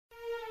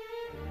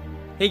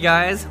Hey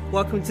guys,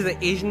 welcome to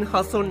the Asian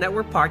Hustle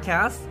Network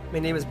podcast. My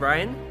name is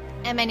Brian.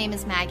 And my name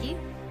is Maggie.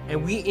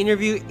 And we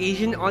interview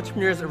Asian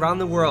entrepreneurs around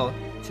the world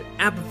to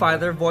amplify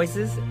their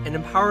voices and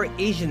empower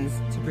Asians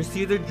to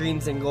pursue their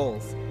dreams and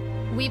goals.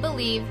 We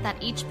believe that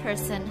each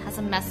person has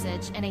a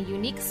message and a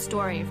unique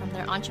story from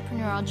their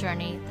entrepreneurial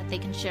journey that they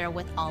can share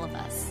with all of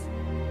us.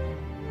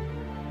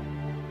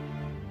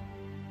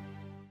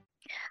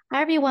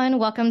 Hi, everyone.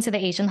 Welcome to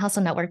the Asian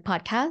Hustle Network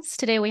podcast.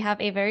 Today, we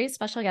have a very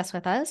special guest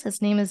with us. His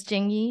name is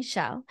Jingyi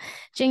Shao.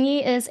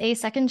 Jingyi is a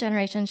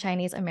second-generation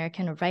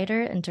Chinese-American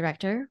writer and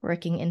director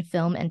working in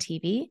film and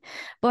TV.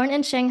 Born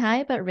in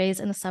Shanghai, but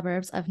raised in the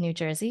suburbs of New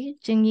Jersey,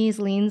 Jingyi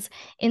leans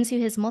into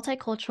his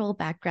multicultural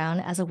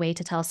background as a way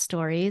to tell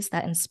stories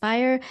that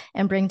inspire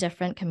and bring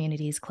different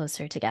communities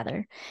closer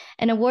together.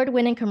 An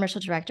award-winning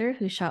commercial director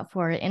who shot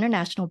for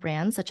international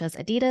brands such as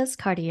Adidas,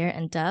 Cartier,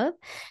 and Dove,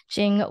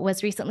 Jing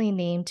was recently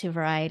named to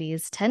Variety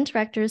 10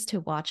 directors to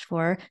watch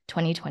for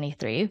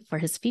 2023 for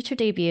his feature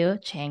debut,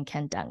 Chang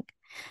Can Dunk.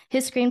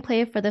 His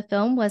screenplay for the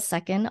film was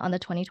second on the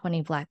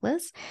 2020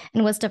 Blacklist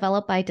and was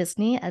developed by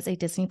Disney as a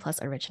Disney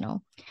Plus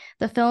original.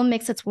 The film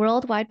makes its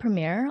worldwide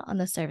premiere on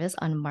the service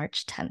on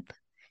March 10th.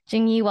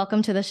 Jingyi,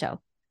 welcome to the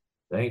show.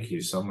 Thank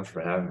you so much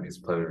for having me. It's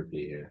a pleasure to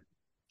be here.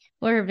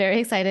 We're very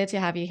excited to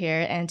have you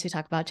here and to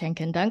talk about Chang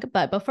Can Dunk.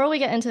 But before we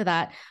get into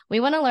that, we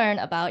want to learn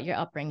about your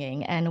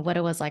upbringing and what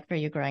it was like for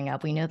you growing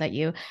up. We know that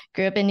you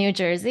grew up in New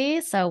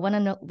Jersey, so I want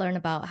to learn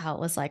about how it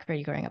was like for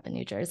you growing up in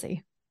New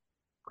Jersey.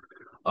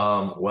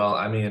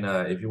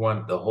 If you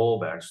want the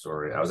whole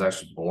backstory, I was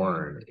actually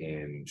born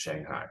in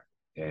Shanghai,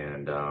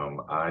 and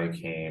I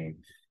came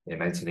in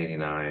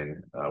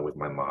 1989 with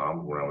my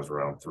mom when I was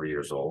around 3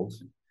 years old.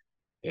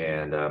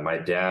 And my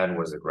dad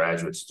was a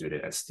graduate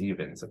student at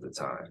Stevens at the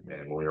time.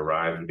 And when we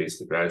arrived, he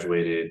basically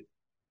graduated.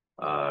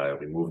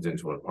 We moved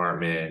into an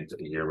apartment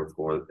a year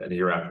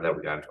after that,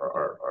 we got into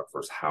our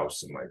first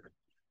house in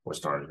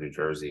West Orange, New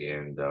Jersey.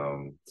 And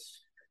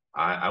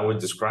I would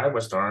describe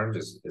West Orange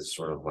as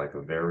sort of like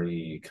a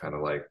very kind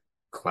of like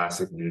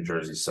classic New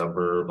Jersey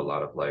suburb. A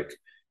lot of like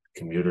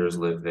commuters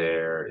lived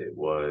there. It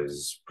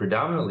was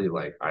predominantly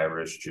like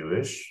Irish,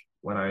 Jewish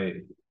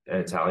and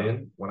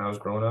Italian when I was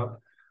growing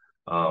up.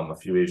 A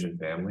few Asian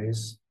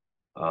families,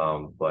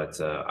 but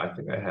I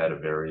think I had a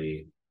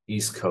very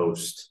East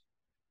Coast,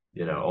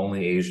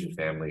 only Asian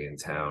family in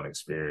town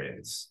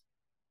experience,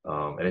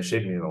 and it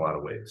shaped me in a lot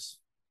of ways.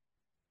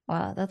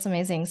 Wow, that's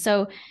amazing.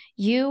 So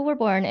you were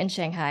born in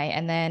Shanghai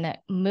and then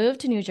moved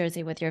to New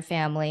Jersey with your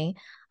family.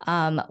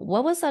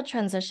 What was that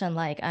transition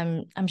like?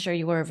 I'm sure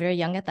you were very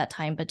young at that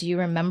time, but do you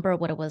remember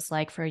what it was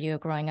like for you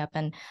growing up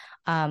and,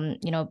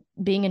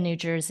 being in New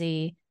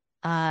Jersey?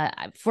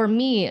 For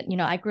me,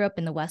 I grew up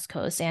in the West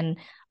Coast, and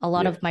a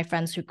lot of my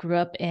friends who grew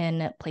up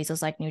in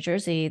places like New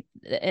Jersey,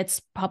 it's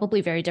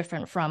probably very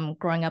different from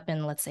growing up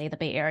in, let's say, the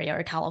Bay Area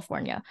or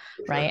California,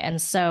 right?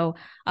 And so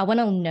I want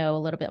to know a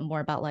little bit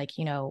more about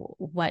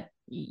what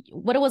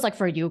it was like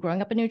for you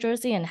growing up in New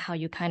Jersey and how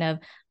you kind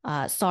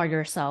of saw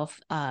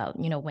yourself,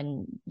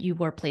 when you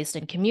were placed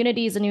in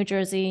communities in New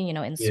Jersey,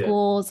 in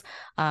schools,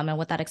 and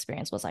what that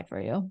experience was like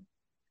for you.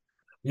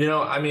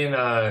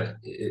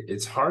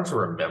 It's hard to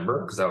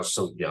remember because I was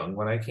so young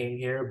when I came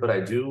here, but I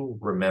do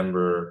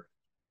remember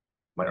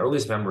my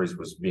earliest memories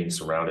was being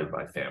surrounded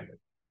by family.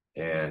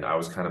 And I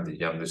was kind of the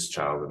youngest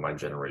child in my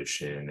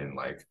generation. And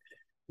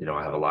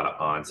I have a lot of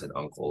aunts and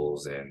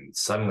uncles. And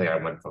suddenly I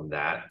went from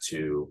that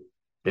to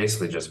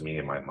basically just me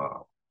and my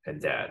mom and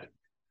dad.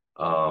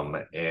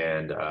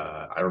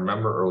 I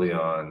remember early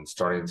on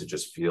starting to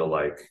just feel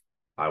like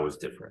I was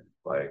different.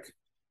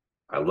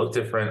 I look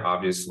different,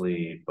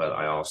 obviously, but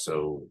I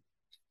also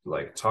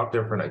talk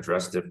different. I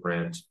dress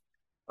different,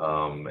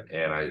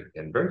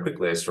 and very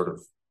quickly I sort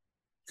of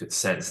could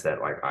sense that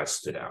I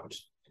stood out.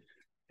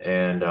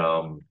 And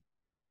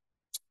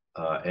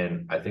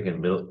I think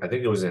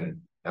it was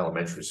in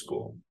elementary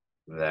school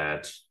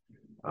that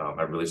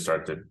I really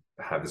started to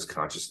have this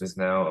consciousness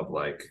now of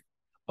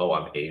oh,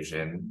 I'm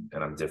Asian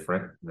and I'm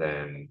different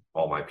than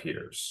all my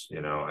peers.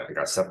 I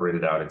got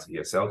separated out into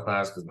ESL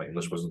class because my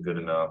English wasn't good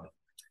enough.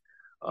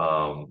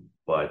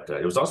 But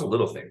it was also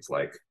little things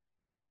one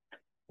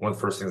of the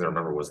first things I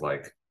remember was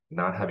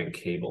not having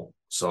cable.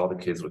 So all the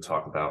kids would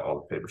talk about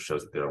all the favorite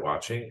shows that they were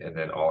watching. And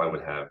then all I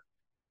would have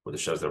were the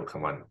shows that would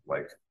come on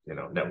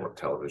network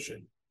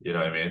television, you know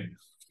what I mean?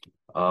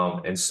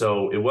 And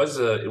so it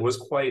was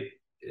quite,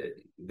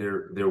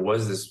 there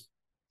was this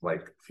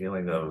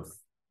feeling of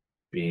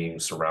being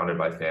surrounded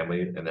by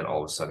family and then all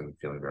of a sudden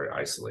feeling very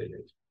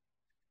isolated.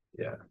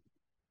 Yeah.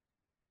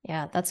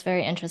 Yeah, that's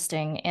very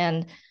interesting.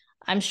 And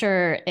I'm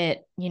sure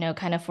it,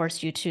 kind of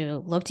forced you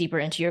to look deeper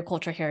into your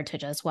cultural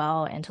heritage as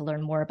well and to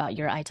learn more about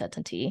your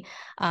identity.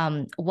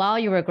 While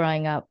you were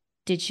growing up,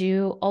 did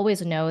you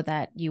always know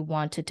that you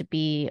wanted to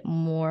be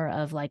more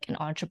of an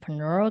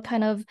entrepreneurial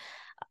kind of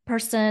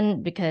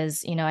person?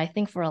 Because, I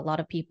think for a lot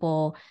of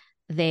people,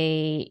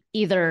 they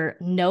either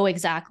know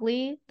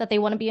exactly that they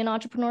want to be an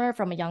entrepreneur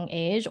from a young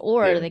age,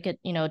 or they could,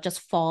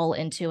 just fall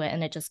into it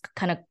and it just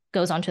kind of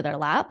goes onto their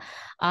lap.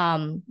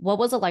 What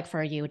was it like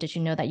for you? Did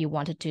you know that you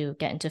wanted to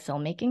get into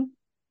filmmaking?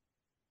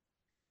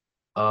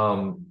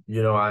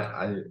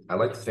 I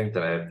like to think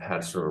that I've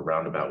had sort of a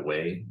roundabout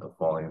way of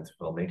falling into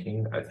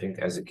filmmaking. I think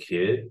as a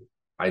kid,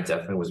 I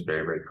definitely was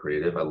very, very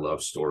creative. I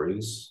love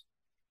stories.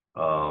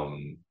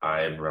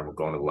 I remember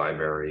going to the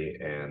library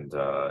and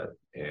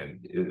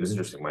it was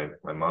interesting.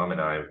 My mom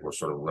and I were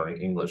sort of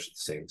learning English at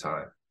the same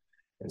time.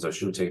 And so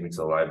she would take me to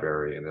the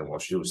library, and then while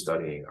she was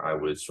studying, I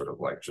would sort of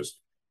like just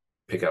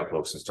pick out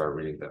books and start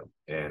reading them.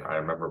 And I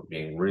remember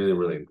being really,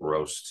 really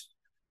engrossed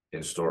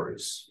in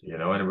stories, and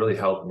it really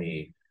helped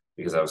me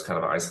because I was kind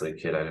of an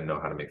isolated kid. I didn't know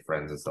how to make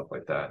friends and stuff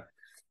like that.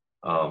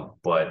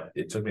 But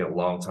it took me a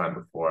long time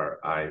before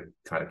I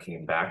kind of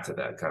came back to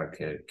that, kind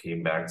of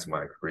came back to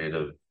my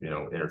creative,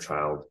 inner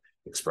child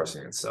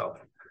expressing itself.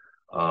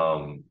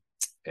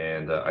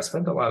 And I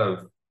spent a lot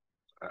of,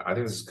 I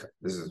think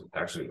this is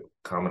actually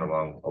common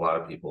among a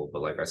lot of people,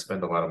 but like I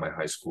spent a lot of my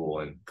high school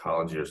and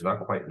college years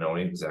not quite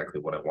knowing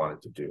exactly what I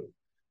wanted to do.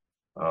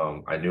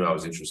 I knew I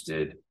was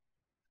interested.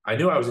 I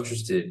knew I was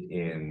interested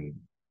in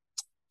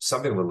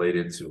something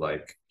related to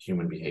like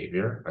human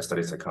behavior. I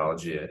studied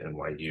psychology at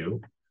NYU.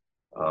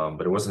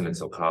 But it wasn't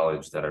until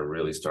college that I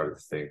really started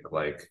to think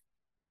like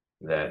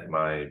that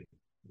my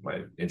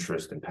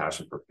interest and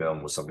passion for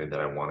film was something that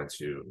I wanted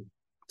to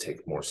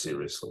take more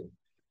seriously.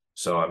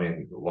 So I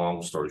mean,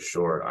 long story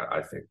short,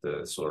 I think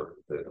the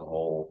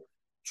whole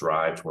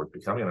drive toward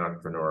becoming an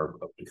entrepreneur,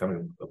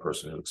 becoming a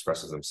person who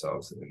expresses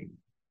themselves in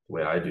the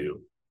way I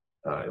do,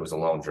 it was a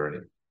long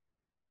journey.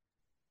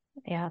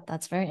 Yeah,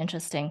 that's very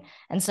interesting.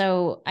 And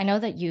so I know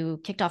that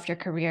you kicked off your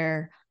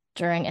career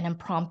during an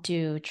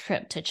impromptu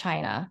trip to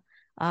China.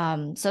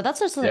 So that's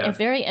just a Yeah.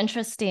 very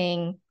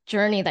interesting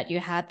journey that you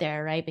had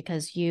there, right?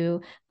 Because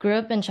you grew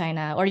up in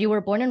China, or you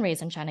were born and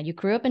raised in China. You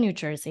grew up in New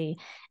Jersey,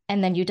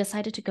 and then you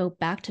decided to go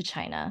back to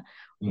China.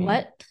 Mm.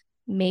 What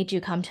made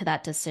you come to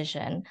that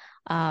decision?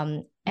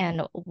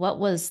 And what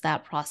was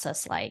that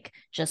process like?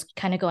 Just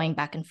kind of going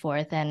back and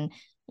forth, and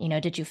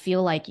did you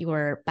feel like you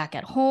were back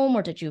at home,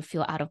 or did you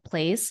feel out of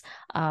place?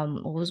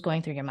 What was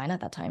going through your mind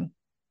at that time?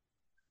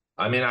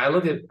 I mean, I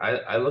look at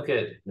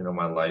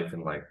my life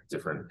in like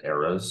different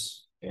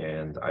eras,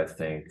 and I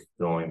think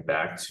going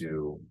back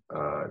to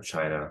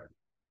China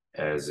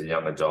as a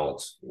young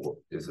adult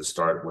was the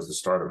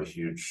start of a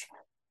huge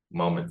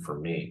moment for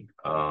me.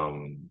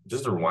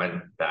 Just to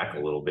rewind back a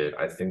little bit,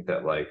 I think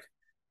that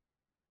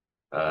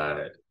uh,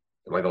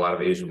 like a lot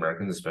of Asian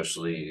Americans,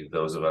 especially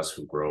those of us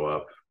who grow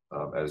up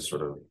as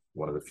sort of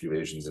one of the few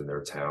Asians in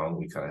their town,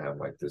 we kind of have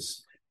like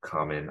this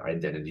common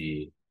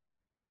identity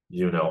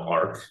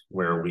arc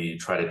where we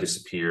try to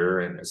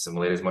disappear and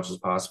assimilate as much as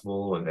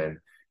possible. And then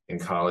in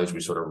college, we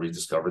sort of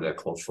rediscover that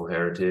cultural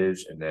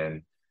heritage. And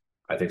then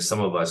I think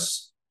some of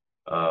us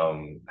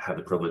have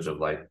the privilege of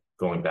like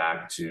going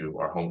back to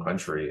our home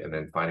country and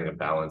then finding a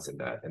balance in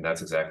that. And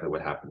that's exactly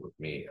what happened with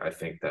me. I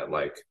think that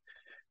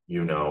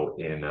in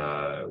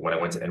when I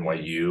went to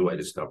NYU, I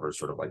discovered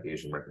sort of like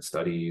Asian American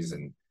studies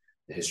and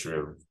the history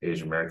of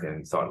Asian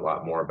American, thought a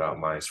lot more about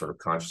my sort of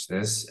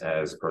consciousness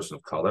as a person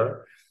of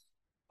color.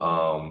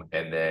 Um,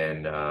 and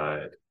then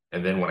uh,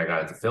 and then when I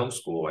got into film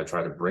school, I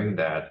tried to bring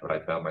that, but I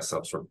found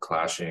myself sort of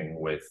clashing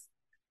with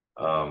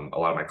a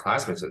lot of my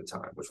classmates at the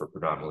time, which were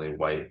predominantly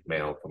white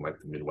male from like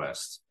the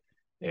Midwest.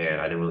 And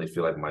I didn't really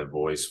feel like my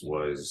voice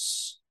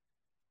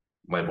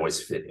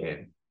fit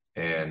in.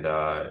 And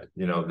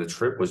the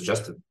trip was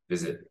just to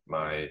visit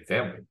my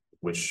family,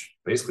 which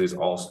basically is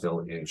all still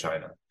in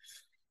China.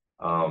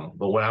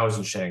 But when I was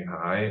in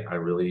Shanghai, I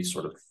really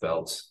sort of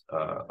felt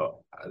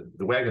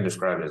the way I can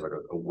describe it is like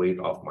a weight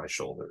off my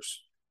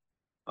shoulders.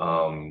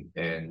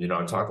 And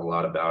I've talked a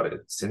lot about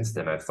it since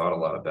then. I've thought a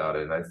lot about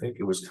it, and I think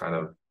it was kind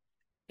of,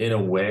 in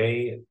a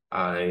way,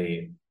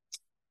 um,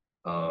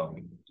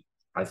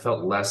 I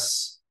felt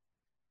less.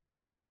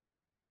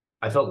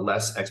 I felt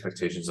less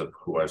expectations of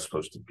who I was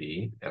supposed to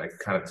be, and I could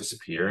kind of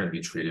disappear and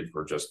be treated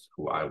for just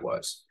who I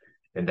was.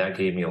 And that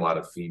gave me a lot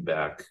of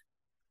feedback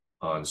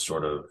on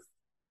sort of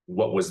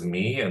what was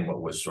me and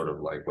what was sort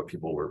of like what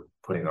people were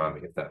putting on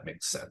me, if that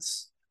makes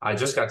sense. I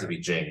just got to be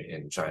Jing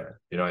in China,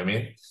 you know what I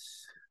mean?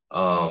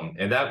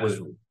 And that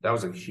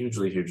was a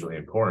hugely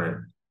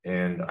important.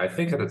 And I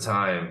think at the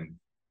time,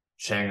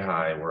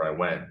 Shanghai, where I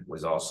went,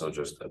 was also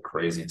just a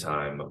crazy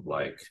time of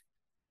like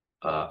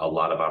a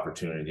lot of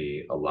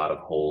opportunity, a lot of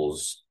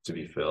holes to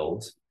be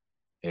filled.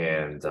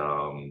 And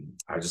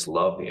I just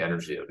love the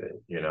energy of it.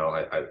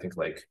 I think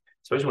like,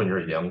 especially when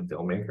you're a young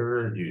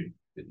filmmaker, you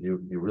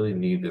really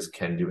need this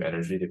can-do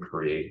energy to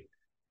create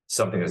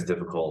something as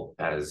difficult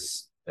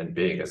as and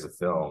big as a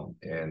film.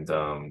 And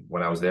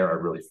when I was there, I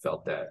really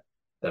felt that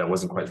I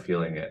wasn't quite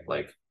feeling it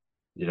like,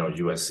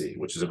 USC,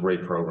 which is a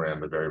great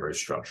program, but very, very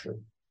structured.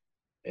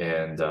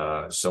 And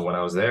so when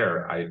I was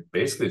there, I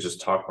basically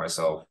just talked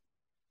myself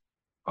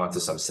onto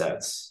some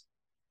sets.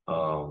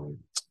 Um,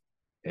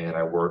 and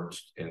I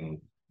worked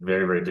in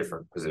very, very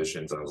different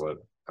positions. I was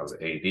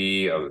an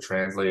AD, I was a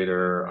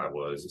translator, I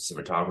was a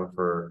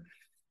cinematographer.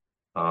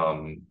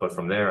 But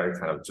from there, I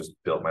kind of just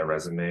built my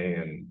resume,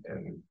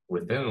 and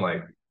within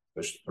like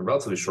a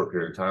relatively short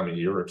period of time, a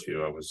year or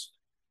two, I was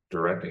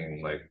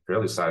directing like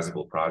fairly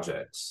sizable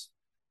projects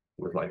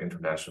with like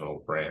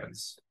international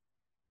brands.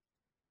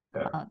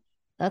 Yeah. Wow,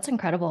 that's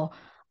incredible.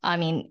 I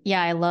mean,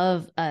 yeah, I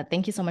love,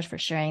 thank you so much for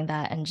sharing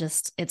that. And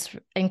just, it's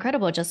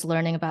incredible just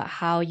learning about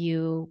how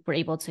you were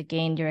able to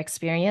gain your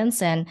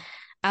experience, and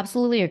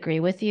absolutely agree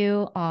with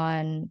you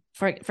on,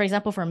 for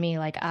example, for me,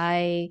 like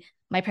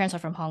my parents are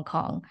from Hong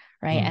Kong,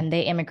 right? Mm. And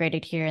they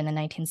immigrated here in the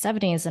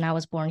 1970s, and I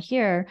was born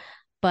here.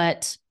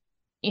 But,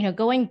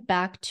 going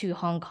back to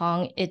Hong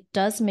Kong, it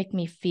does make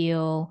me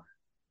feel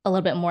a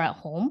little bit more at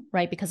home,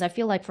 right? Because I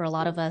feel like for a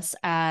lot of us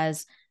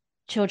as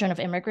children of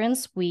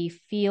immigrants, we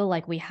feel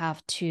like we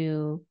have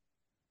to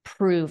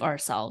prove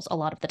ourselves a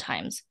lot of the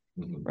times,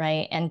 Mhm.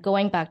 right? And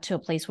going back to a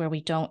place where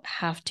we don't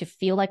have to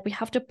feel like we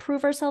have to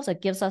prove ourselves,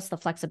 it gives us the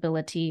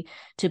flexibility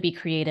to be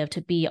creative,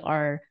 to be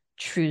our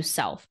true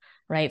self,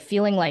 right?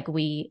 Feeling like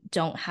we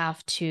don't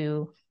have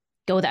to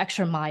go the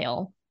extra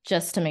mile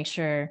just to make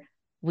sure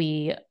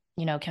we,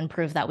 can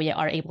prove that we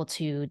are able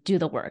to do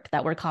the work,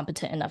 that we're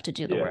competent enough to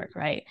do the Yeah. work,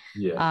 right?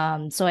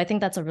 Yeah. So I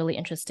think that's a really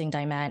interesting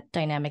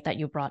dynamic that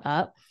you brought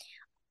up.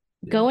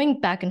 Yeah.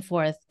 Going back and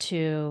forth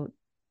to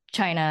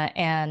China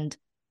and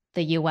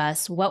the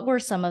US, what were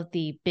some of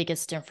the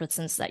biggest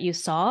differences that you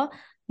saw,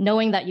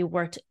 knowing that you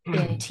worked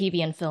in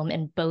TV and film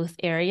in both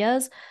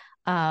areas?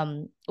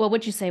 What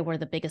would you say were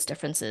the biggest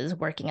differences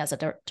working as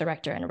a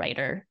director and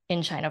writer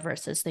in China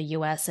versus the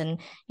US? And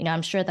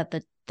I'm sure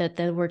that that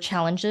there were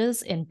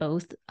challenges in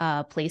both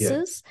Yeah.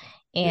 places,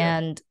 Yeah.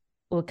 and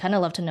would kind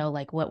of love to know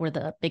like what were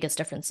the biggest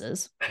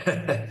differences.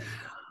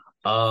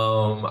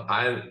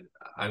 I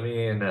I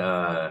mean,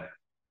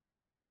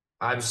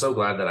 I'm so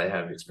glad that I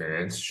have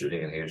experience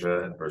shooting in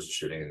Asia versus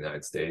shooting in the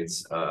United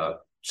States.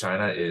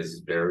 China is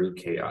very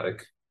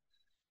chaotic.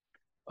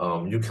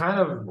 You kind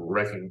of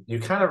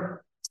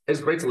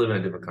it's great to live in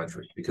a different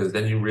country because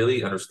then you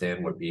really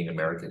understand what being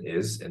American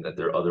is and that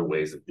there are other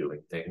ways of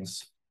doing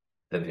things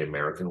than the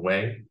American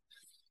way.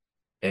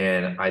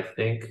 And I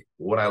think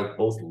what I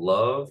both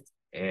loved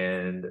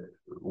and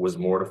was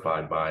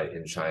mortified by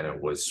in China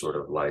was sort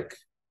of like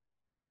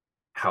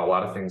how a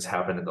lot of things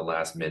happen at the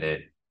last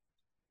minute.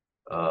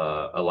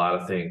 A lot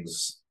of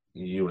things,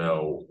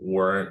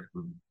 weren't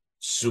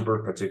super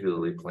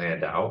particularly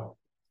planned out,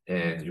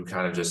 and you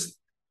kind of just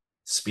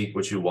speak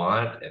what you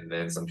want, and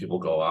then some people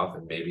go off,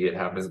 and maybe it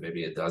happens,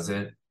 maybe it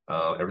doesn't.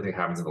 Everything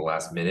happens at the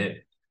last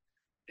minute,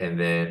 and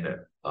then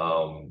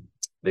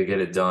they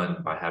get it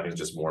done by having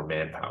just more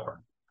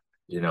manpower.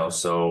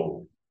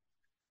 So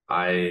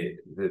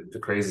the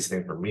craziest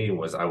thing for me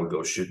was I would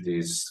go shoot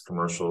these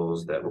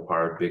commercials that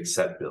required big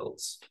set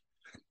builds,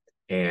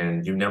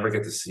 and you never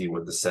get to see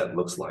what the set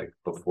looks like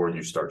before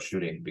you start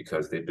shooting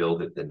because they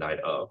build it the night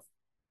of.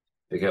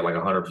 They get like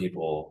 100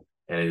 people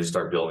and they just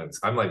start building.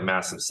 I'm like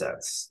massive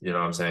sets, you know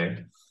what I'm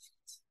saying?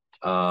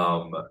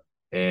 Um,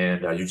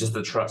 and you just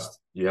have to trust.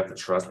 You have to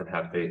trust and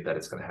have faith that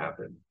it's going to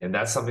happen. And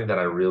that's something that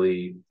I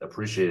really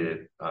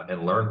appreciated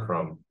and learned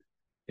from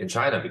in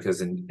China, because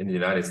in the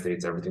United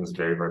States, everything's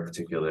very, very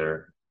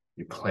particular.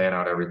 You plan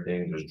out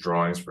everything. There's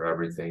drawings for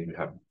everything. You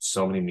have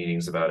so many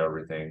meetings about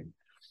everything.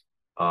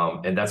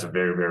 And that's a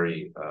very,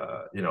 very,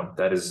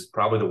 that is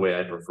probably the way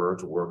I prefer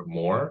to work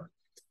more.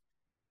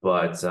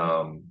 But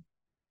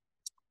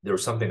there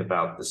was something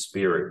about the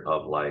spirit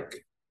of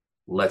like,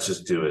 let's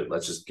just do it.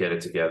 Let's just get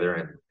it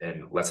together,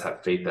 and let's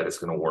have faith that it's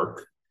going to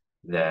work,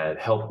 that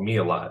helped me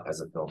a lot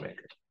as a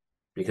filmmaker,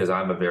 because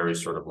I'm a very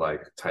sort of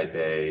like type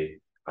A.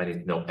 I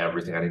need to know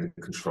everything. I need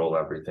to control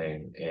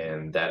everything.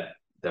 And that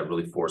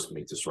really forced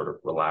me to sort of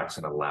relax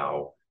and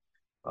allow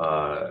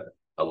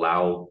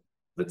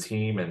the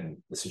team and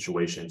the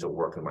situation to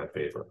work in my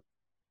favor.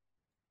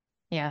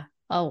 Yeah.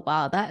 Oh,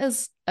 wow. That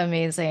is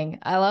amazing.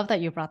 I love that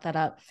you brought that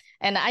up.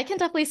 And I can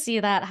definitely see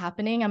that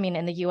happening. I mean,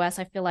 in the US,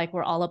 I feel like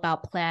we're all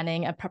about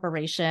planning and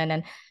preparation,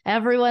 and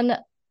everyone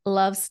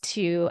loves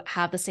to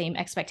have the same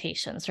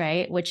expectations,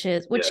 right? Which Yeah.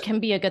 can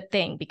be a good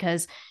thing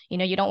because,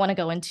 you don't want to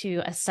go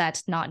into a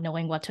set not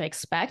knowing what to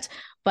expect.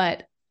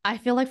 But I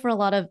feel like for a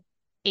lot of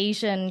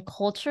Asian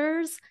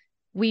cultures,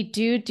 we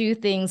do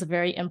things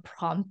very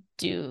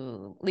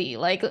impromptuly.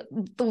 Like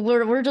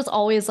we're just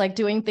always like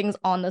doing things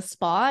on the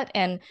spot,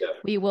 and Yeah.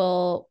 we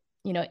will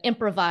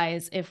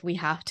improvise if we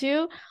have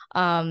to.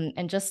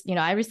 And just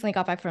I recently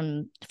got back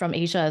from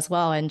Asia as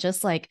well, and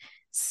just like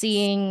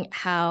seeing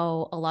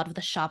how a lot of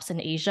the shops in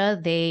Asia,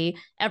 they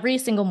every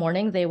single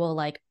morning they will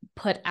like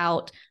put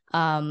out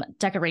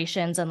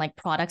decorations and like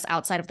products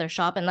outside of their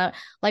shop, and that,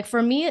 like,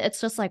 for me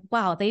it's just like,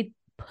 wow, they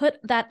put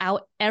that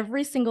out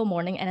every single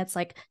morning, and it's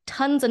like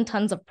tons and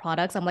tons of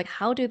products. I'm like,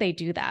 how do they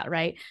do that,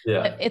 right?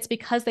 Yeah. But it's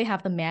because they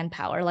have the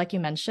manpower, like you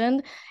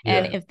mentioned,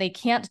 and Yeah. if they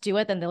can't do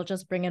it, then they'll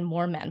just bring in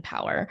more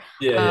manpower.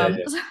 Yeah.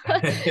 It's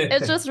Yeah.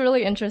 just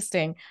really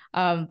interesting.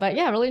 But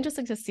yeah, really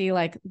interesting to see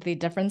like the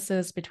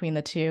differences between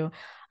the two.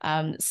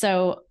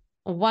 So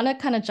want to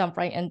kind of jump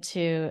right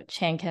into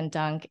Chang Can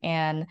Dunk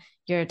and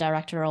your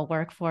directorial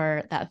work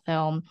for that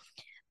film.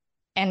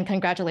 And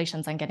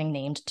congratulations on getting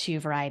named to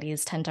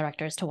Variety's 10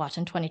 Directors to Watch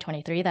in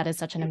 2023. That is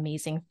such an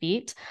amazing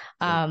feat.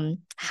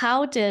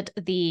 How did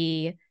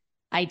the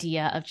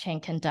idea of Chang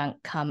Can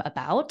Dunk come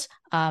about?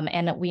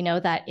 And we know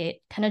that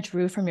it kind of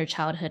drew from your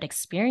childhood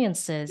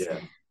experiences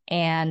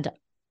and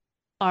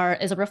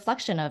is a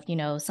reflection of,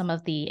 some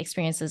of the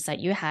experiences that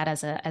you had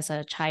as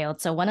a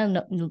child. So I want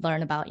to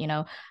learn about,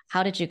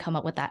 how did you come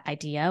up with that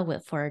idea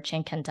for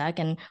Chang Can Dunk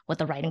and what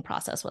the writing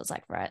process was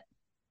like for it?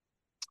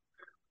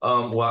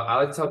 Well, I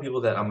like to tell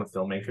people that I'm a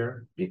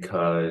filmmaker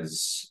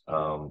because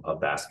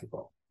of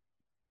basketball.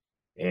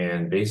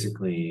 And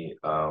basically,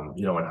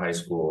 in high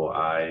school,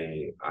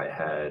 I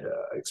had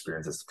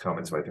experiences come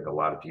into, I think, a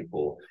lot of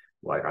people.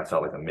 Like, I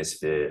felt like a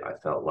misfit. I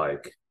felt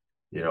like,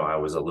 I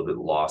was a little bit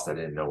lost. I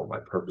didn't know what my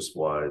purpose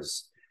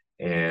was.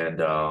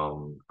 And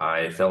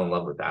I fell in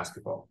love with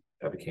basketball.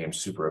 I became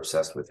super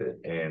obsessed with it.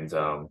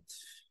 And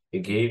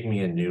it gave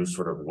me a new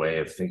sort of way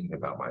of thinking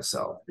about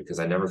myself because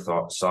I never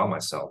saw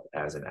myself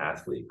as an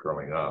athlete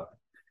growing up.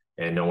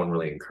 And no one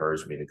really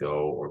encouraged me to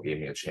go or gave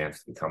me a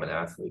chance to become an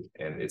athlete.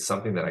 And it's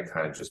something that I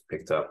kind of just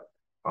picked up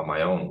on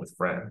my own with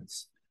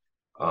friends.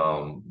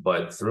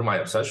 But through my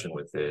obsession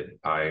with it,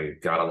 I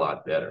got a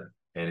lot better.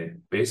 And it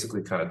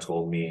basically kind of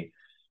told me,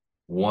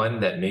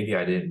 one, that maybe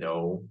I didn't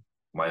know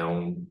my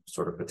own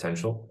sort of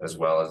potential as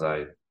well as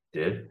I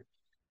did.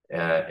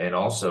 And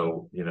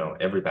also,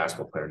 every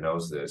basketball player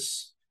knows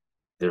this.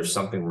 There's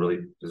a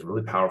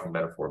really powerful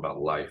metaphor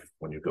about life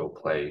when you go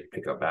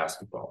pick up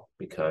basketball,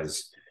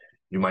 because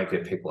you might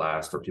get picked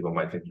last or people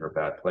might think you're a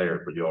bad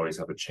player, but you always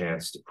have a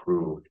chance to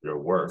prove your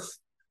worth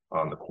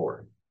on the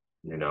court.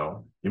 You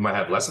might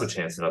have less of a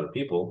chance than other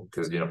people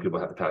because, people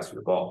have to pass you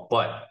the ball.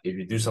 But if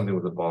you do something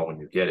with the ball when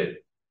you get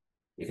it,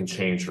 it can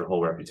change your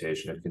whole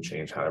reputation. It can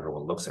change how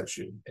everyone looks at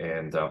you.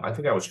 And I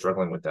think I was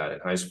struggling with that in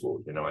high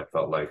school. I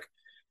felt like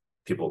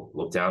people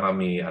looked down on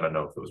me. I don't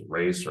know if it was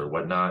race or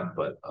whatnot,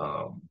 but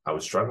I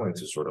was struggling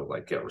to sort of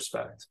like get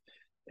respect.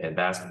 And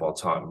basketball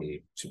taught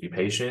me to be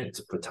patient,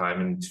 to put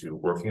time into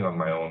working on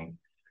my own,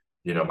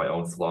 my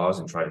own flaws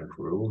and try to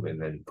improve, and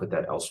then put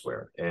that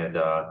elsewhere. And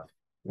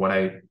when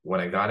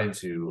I got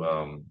into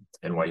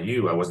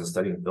NYU, I wasn't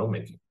studying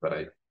filmmaking,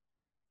 but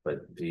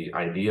the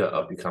idea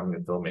of becoming a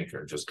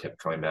filmmaker just kept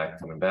coming back,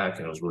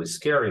 and it was really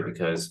scary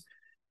because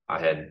I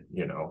had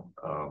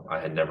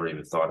never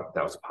even thought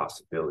that was a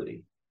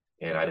possibility,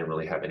 and I didn't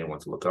really have anyone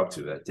to look up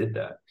to that did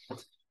that.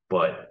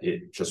 But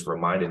it just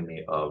reminded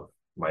me of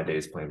my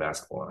days playing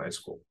basketball in high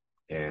school.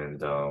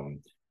 And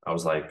I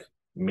was like,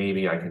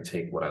 maybe I can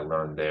take what I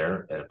learned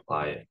there and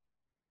apply it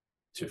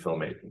to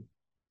filmmaking.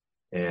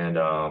 And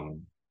I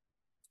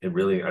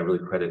really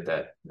credit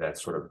that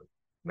sort of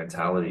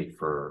mentality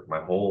for my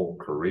whole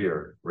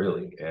career,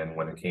 really. And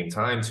when it came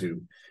time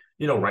to,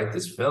 write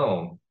this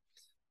film,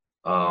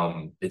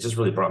 it just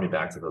really brought me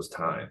back to those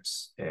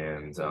times.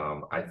 And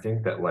I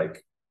think that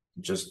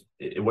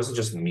it wasn't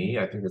just me.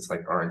 I think it's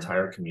like our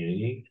entire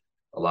community.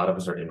 A lot of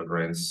us are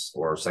immigrants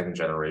or second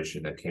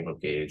generation that came of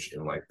age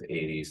in like the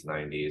 80s,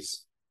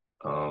 90s.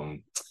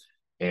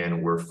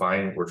 And we're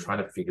trying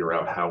to figure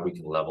out how we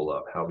can level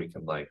up, how we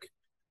can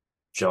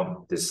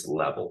jump this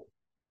level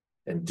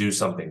and do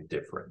something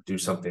different, do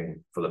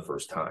something for the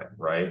first time,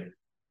 right?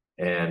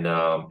 And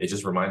it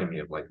just reminded me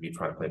of me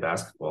trying to play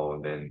basketball,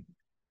 and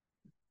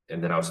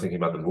then I was thinking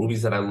about the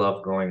movies that I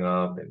loved growing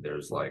up, and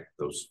there's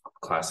those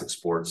classic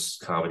sports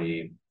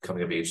comedy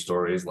coming of age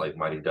stories like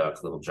Mighty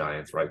Ducks, Little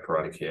Giants, right,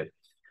 Karate Kid.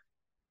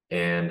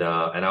 And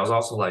I was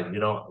also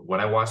when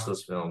I watched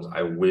those films,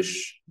 I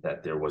wish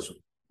that there was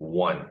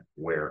one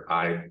where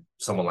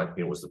someone like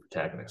me was the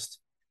protagonist.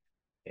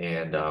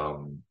 And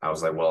I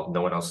was like, well, if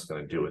no one else is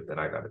going to do it, then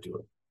I got to do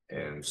it.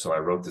 And so I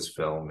wrote this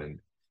film, and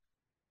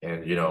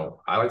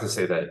I like to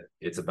say that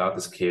it's about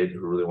this kid who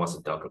really wants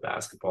to dunk a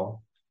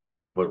basketball,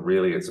 but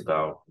really it's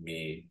about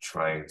me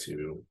trying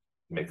to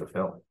make a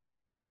film.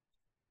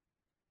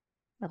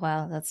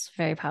 Wow, that's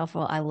very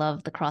powerful. I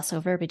love the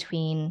crossover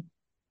between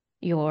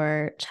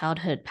your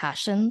childhood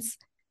passions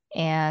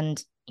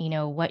and,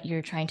 what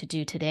you're trying to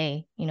do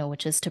today,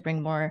 which is to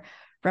bring more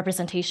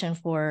representation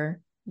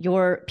for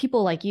your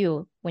people like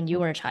you when you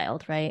were a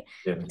child, right?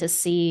 Yeah. To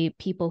see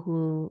people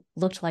who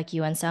looked like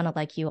you and sounded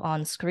like you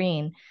on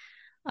screen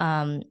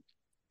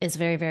is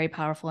very, very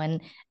powerful.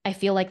 And I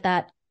feel like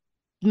that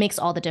makes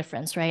all the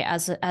difference, right?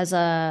 As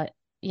a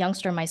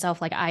youngster myself,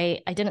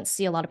 I didn't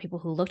see a lot of people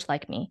who looked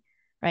like me,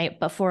 right?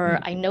 But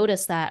I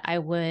noticed that I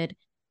would,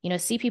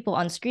 see people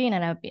on screen,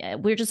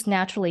 and we're just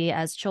naturally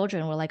as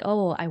children, we're like,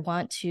 oh, I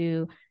want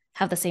to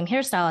have the same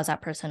hairstyle as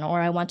that person,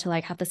 or I want to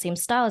have the same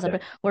style as that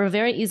person. We're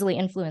very easily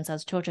influenced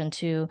as children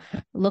to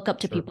look up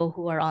to people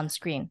who are on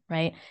screen,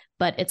 right?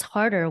 But it's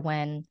harder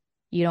when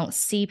you don't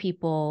see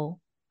people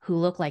who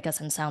look like us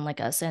and sound like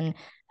us. And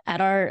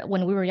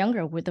when we were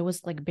younger, there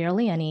was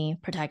barely any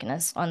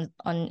protagonists in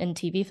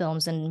TV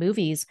films and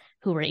movies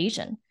who were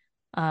Asian.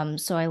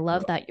 So I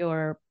love that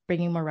you're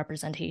bringing more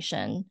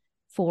representation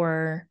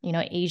for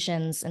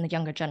Asians in the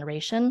younger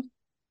generation.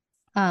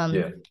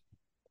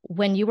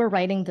 When you were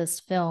writing this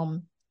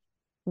film,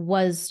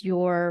 was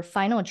your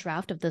final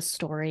draft of this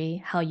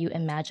story how you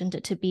imagined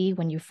it to be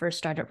when you first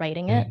started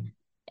writing it?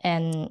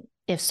 And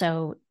if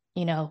so,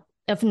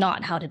 if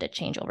not, how did it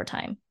change over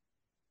time?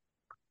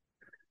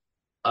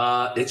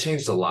 It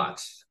changed a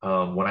lot.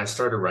 When I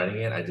started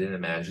writing it, I didn't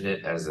imagine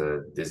it as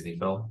a Disney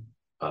film.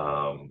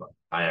 Um,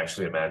 I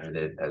actually imagined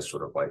it as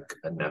sort of like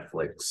a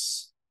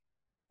Netflix,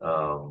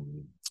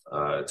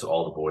 to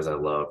all the boys I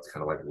loved,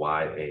 kind of like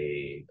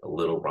YA, a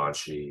little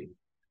raunchy,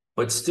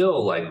 but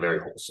still like very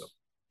wholesome,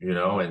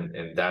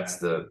 and that's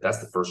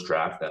the first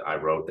draft that I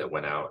wrote that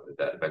went out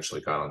that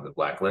eventually got on the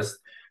blacklist.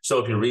 So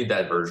if you read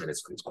that version,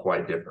 it's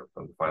quite different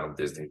from the final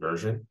Disney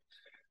version.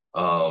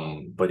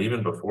 But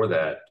even before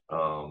that,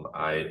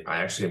 I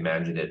actually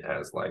imagined it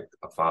as like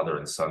a father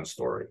and son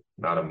story,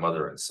 not a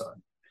mother and son.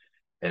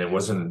 And it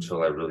wasn't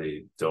until I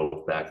really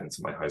dove back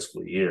into my high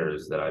school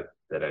years that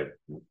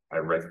I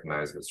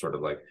recognized that sort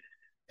of like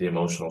the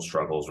emotional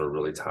struggles were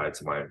really tied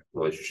to my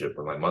relationship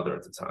with my mother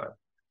at the time,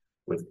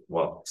 with,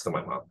 well, still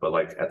my mom, but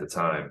like at the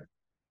time,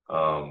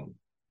 um,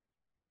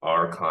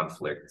 our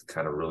conflict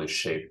kind of really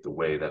shaped the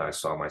way that I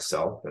saw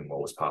myself and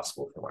what was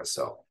possible for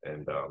myself.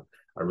 And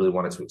I really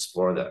wanted to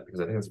explore that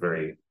because I think it's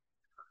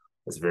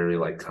very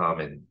like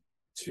common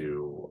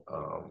to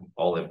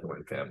all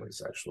immigrant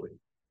families actually.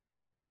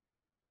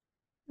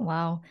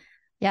 Wow.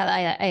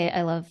 Yeah,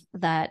 I love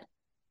that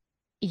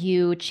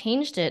you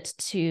changed it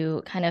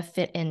to kind of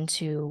fit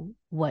into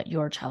what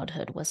your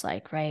childhood was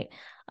like, right?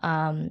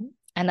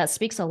 And that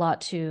speaks a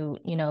lot to,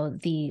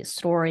 the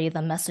story, the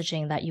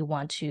messaging that you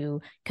want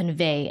to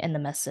convey in the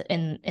message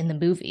in the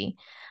movie.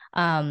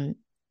 Um,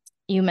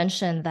 you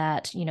mentioned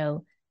that,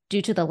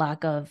 due to the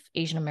lack of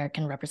Asian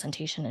American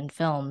representation in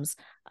films,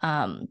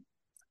 um,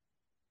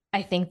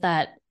 I think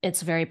that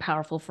it's very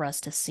powerful for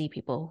us to see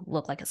people who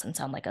look like us and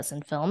sound like us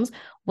in films.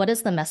 What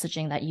is the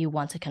messaging that you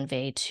want to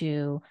convey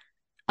to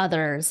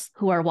others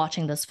who are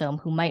watching this film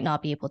who might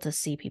not be able to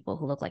see people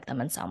who look like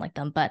them and sound like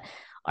them, but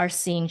are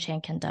seeing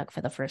Chang Kin-duk for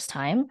the first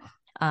time?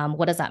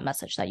 What is that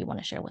message that you want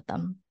to share with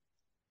them?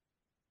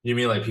 You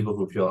mean like people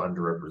who feel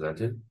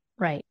underrepresented?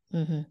 Right.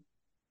 Mm-hmm.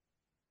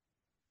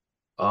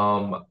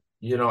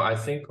 I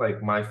think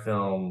like my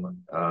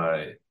film,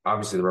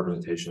 obviously the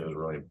representation is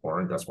really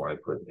important. That's why I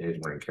put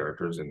Asian American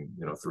characters in,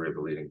 three of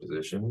the leading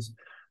positions.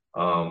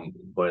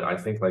 But I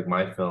think like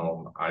my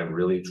film, I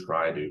really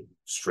try to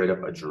straight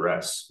up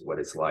address what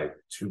it's like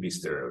to be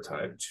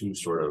stereotyped, to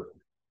sort of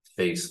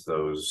face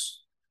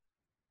those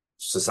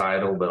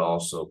societal but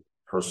also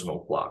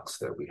personal blocks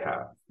that we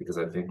have. Because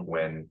I think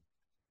when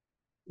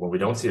we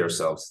don't see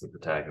ourselves as the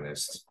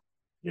protagonist,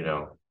 you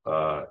know,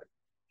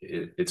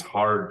 it's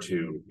hard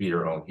to be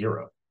your own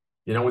hero,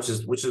 which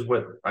is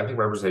what I think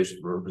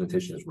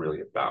representation is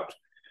really about.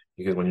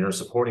 Because when you're a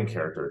supporting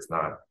character,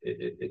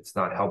 it's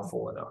not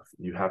helpful enough.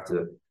 You have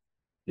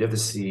to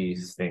see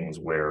things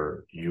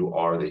where you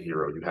are the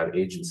hero. You have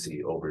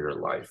agency over your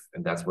life,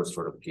 and that's what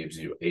sort of gives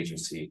you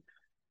agency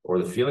or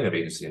the feeling of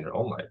agency in your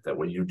own life. That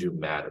what you do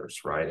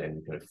matters, right? And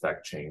you can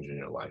affect change in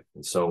your life.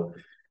 And so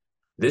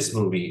this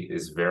movie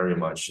is very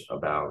much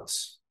about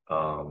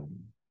um,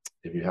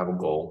 if you have a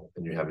goal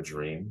and you have a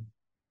dream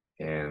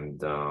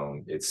and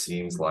it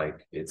seems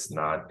like it's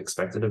not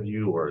expected of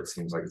you or it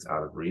seems like it's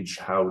out of reach,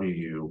 how do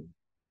you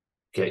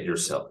get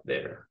yourself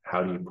there?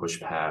 How do you push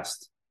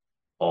past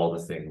all the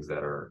things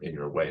that are in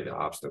your way, the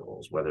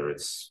obstacles, whether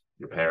it's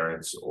your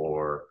parents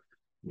or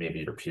maybe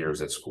your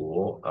peers at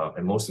school?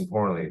 And most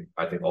importantly,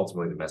 I think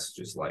ultimately the message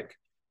is like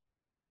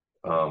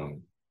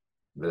um,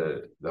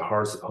 the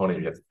hardest opponent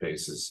you have to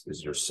face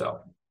is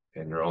yourself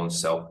and your own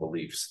self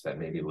beliefs that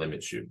maybe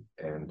limit you,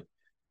 and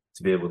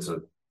to be able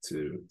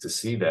to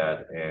see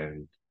that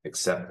and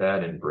accept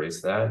that,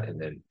 embrace that, and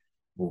then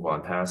move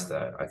on past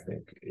that, I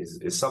think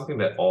is something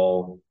that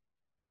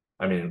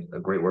I mean, a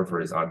great word for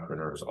it is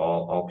entrepreneurs,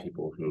 all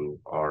people who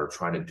are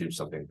trying to do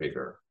something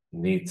bigger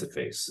need to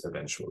face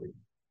eventually.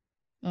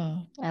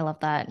 I love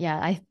that.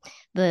 Yeah,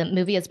 the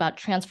movie is about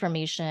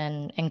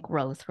transformation and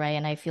growth, right?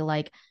 And I feel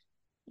like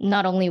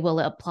not only will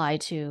it apply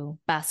to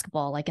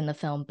basketball, like in the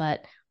film,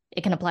 but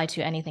it can apply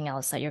to anything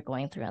else that you're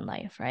going through in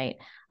life, right?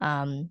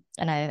 And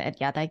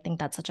I think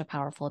that's such a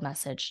powerful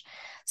message.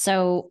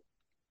 So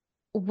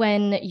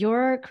when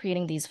you're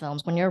creating these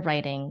films, when you're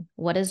writing,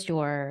 what does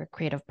your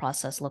creative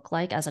process look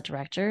like as a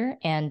director?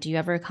 And do you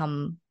ever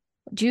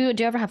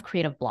have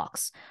creative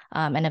blocks?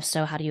 And if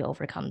so, how do you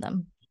overcome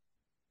them?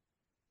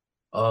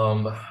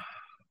 Um,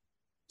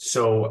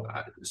 so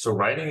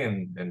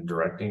writing and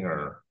directing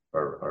are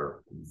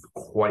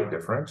quite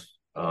different.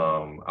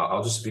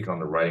 I'll just speak on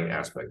the writing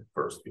aspect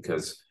first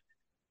because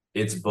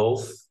it's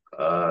both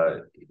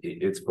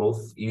it's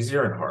both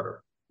easier and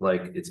harder.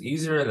 Like it's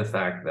easier in the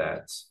fact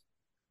that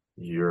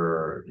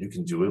you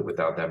can do it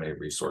without that many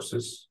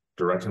resources.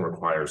 Directing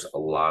requires a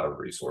lot of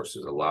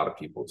resources, a lot of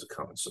people to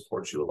come and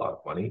support you, a lot of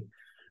money.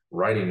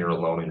 Writing, you're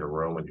alone in your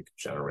room and you can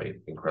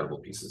generate incredible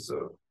pieces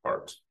of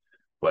art.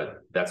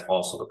 But that's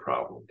also the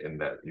problem in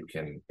that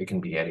it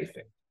can be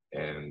anything.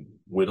 And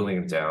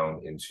whittling it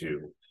down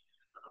into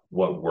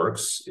what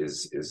works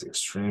is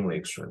extremely,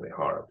 extremely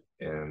hard.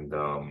 And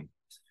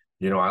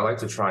I like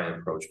to try and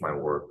approach my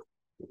work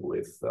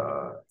with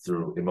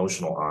through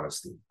emotional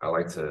honesty.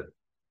 I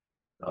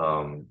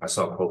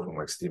saw a quote from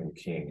like Stephen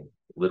King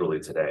literally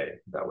today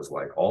that was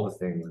like, all the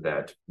things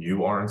that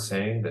you aren't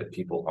saying, that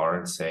people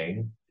aren't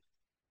saying,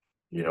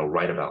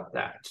 write about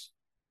that,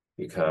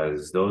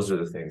 because those are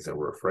the things that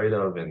we're afraid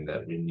of and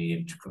that we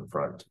need to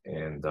confront.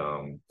 And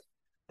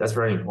that's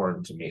very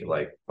important to me.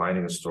 Like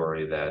finding a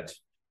story that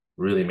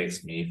really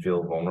makes me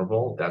feel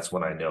vulnerable. That's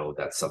when I know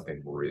that's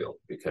something real,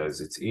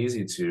 because it's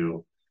easy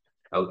to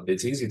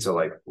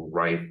like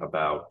write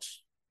about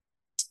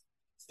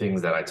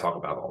things that I talk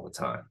about all the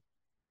time.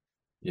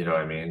 You know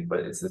what I mean? But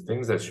it's the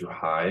things that you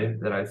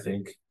hide that I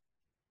think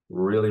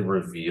really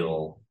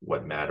reveal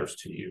what matters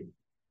to you.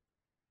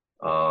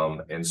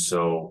 And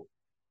so,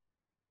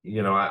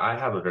 I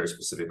have a very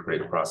specific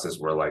creative process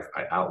where like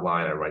I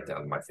write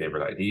down my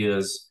favorite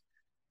ideas,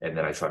 and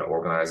then I try to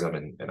organize them.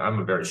 And I'm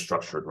a very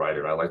structured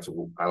writer. I like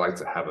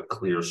to have a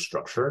clear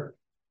structure,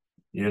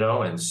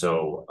 and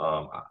so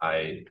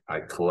I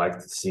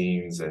collect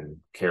scenes and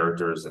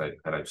characters,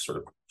 and I sort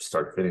of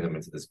start fitting them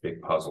into this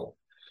big puzzle.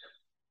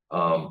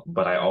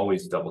 But I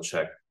always double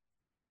check,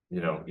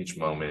 each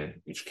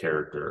moment, each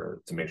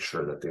character, to make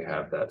sure that they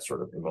have that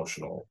sort of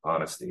emotional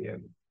honesty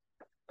and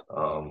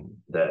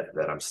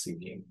that I'm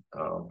seeking.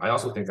 I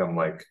also think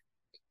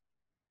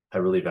I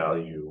really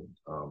value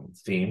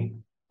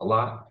theme a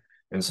lot.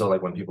 And so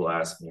like when people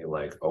ask me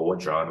like, oh,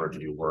 what genre do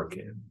you work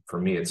in? For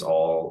me, it's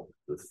all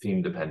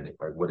theme dependent.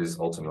 Like what is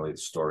ultimately the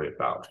story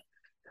about?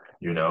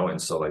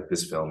 And so like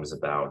this film is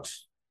about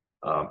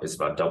it's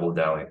about double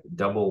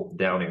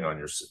downing on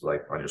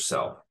on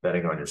yourself,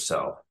 betting on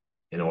yourself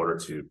in order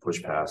to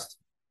push past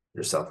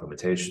your self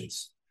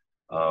limitations.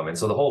 And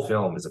so the whole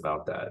film is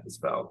about that. It's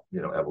about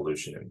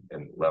evolution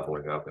and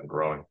leveling up and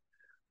growing.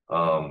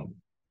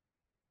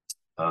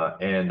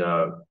 And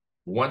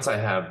once I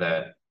have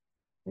that,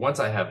 once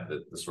I have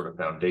the sort of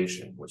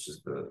foundation, which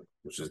is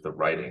the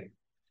writing,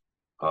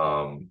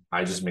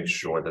 I just make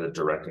sure that the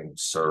directing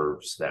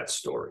serves that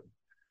story,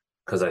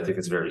 because I think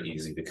it's very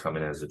easy to come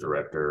in as a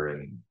director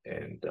and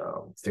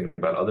think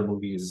about other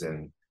movies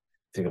and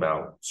think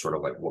about sort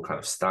of like what kind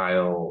of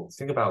style,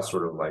 think about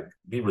sort of like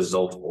be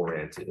result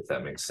oriented, if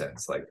that makes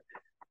sense. Like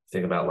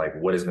think about like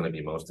what is going to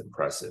be most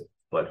impressive.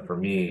 But for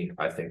me,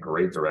 I think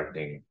great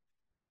directing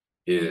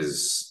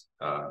is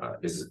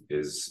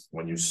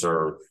when you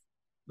serve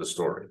the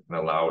story and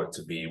allow it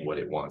to be what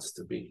it wants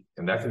to be.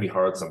 And that can be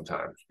hard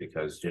sometimes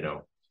because,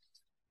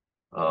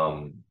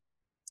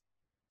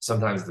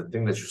 sometimes the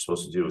thing that you're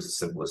supposed to do is the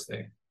simplest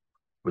thing,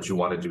 but you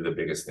want to do the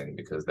biggest thing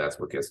because that's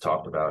what gets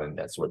talked about and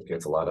that's what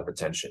gets a lot of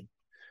attention.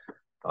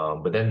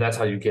 But then that's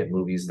how you get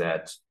movies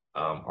that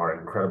are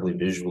incredibly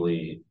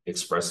visually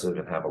expressive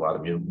and have a lot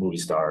of movie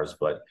stars,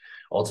 but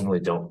ultimately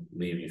don't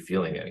leave you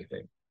feeling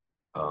anything.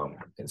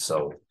 And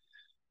so,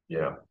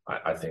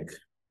 I think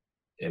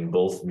in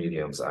both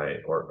mediums,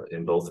 or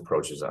in both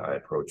approaches, I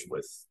approach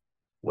with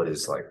what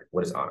is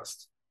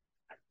honest.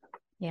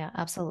 Yeah,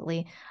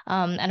 absolutely.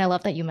 And I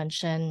love that you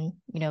mentioned,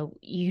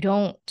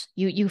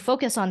 you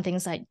focus on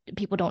things that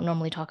people don't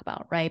normally talk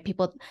about, right?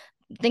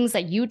 Things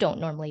that you don't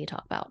normally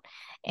talk about.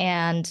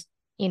 And,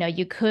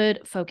 you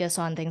could focus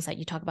on things that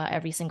you talk about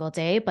every single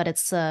day, but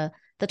it's the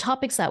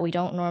topics that we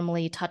don't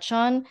normally touch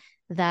on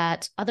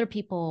that other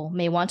people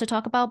may want to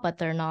talk about, but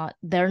they're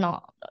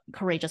not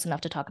courageous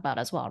enough to talk about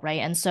as well,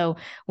 right? And so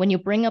when you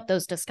bring up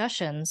those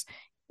discussions,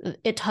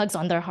 it tugs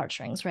on their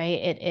heartstrings,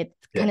 right? It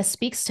kind of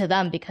speaks to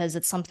them because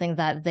it's something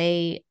that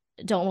they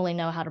don't really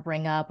know how to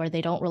bring up, or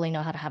they don't really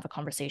know how to have a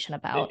conversation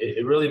about.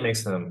 It really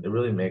makes them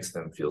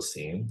feel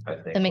seen, I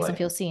think. It makes them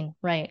feel seen,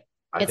 right?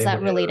 It's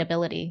that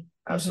relatability.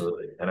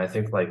 Absolutely. And I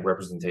think like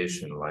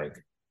representation,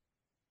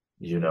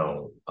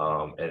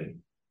 and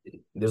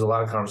there's a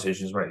lot of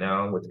conversations right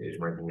now with the Asian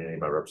American community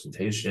about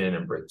representation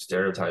and break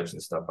stereotypes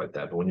and stuff like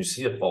that. But when you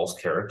see a false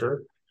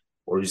character,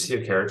 or you see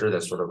a character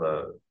that's sort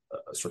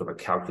of a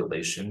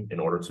calculation in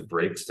order to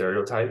break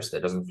stereotypes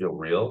that doesn't feel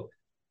real,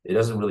 it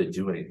doesn't really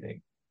do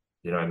anything.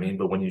 You know what I mean?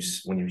 But when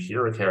you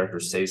hear a character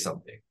say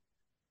something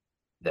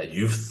that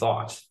you've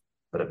thought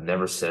but have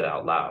never said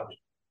out loud,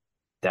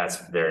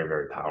 that's very,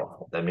 very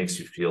powerful. That makes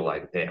you feel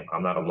like, damn,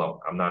 I'm not alone.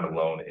 I'm not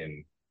alone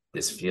in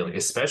this feeling,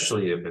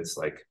 especially if it's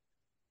like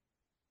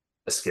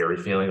a scary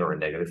feeling or a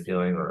negative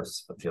feeling or a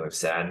feeling of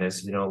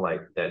sadness, like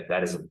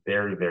that is a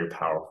very, very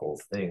powerful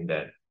thing.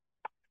 That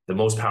the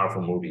most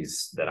powerful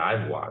movies that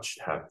I've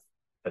watched have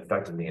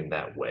affected me in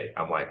that way.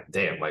 I'm like,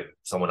 damn, like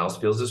someone else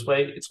feels this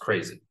way. It's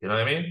crazy. You know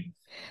what I mean?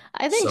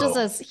 I think just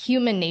as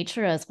human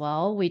nature as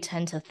well, we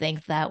tend to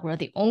think that we're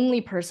the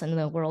only person in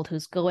the world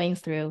who's going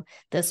through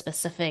this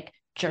specific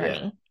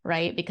journey,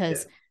 right?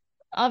 Because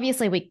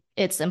obviously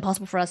it's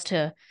impossible for us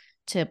to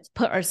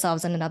put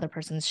ourselves in another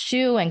person's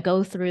shoe and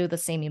go through the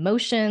same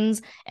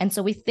emotions. And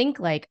so we think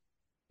like,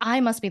 I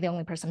must be the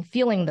only person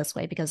feeling this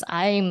way because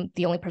I'm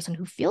the only person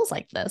who feels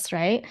like this,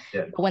 right?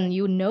 Yeah. But when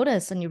you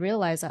notice and you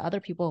realize that other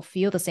people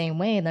feel the same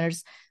way,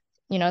 there's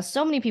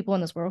so many people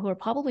in this world who are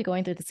probably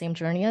going through the same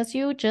journey as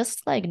you.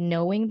 Just like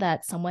knowing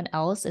that someone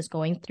else is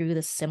going through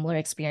the similar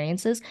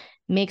experiences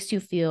makes you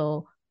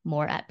feel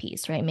more at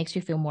peace, right? Makes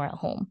you feel more at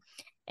home.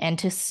 And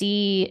to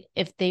see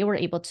if they were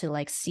able to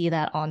like see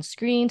that on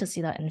screen, to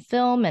see that in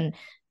film, and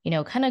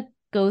kind of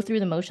go through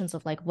the motions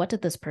of like, what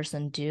did this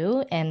person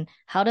do and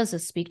how does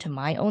this speak to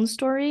my own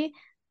story?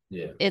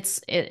 Yeah.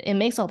 It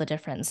makes all the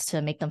difference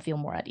to make them feel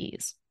more at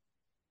ease.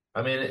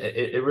 I mean,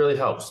 it really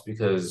helps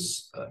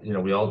because,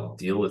 we all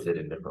deal with it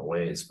in different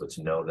ways, but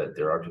to know that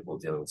there are people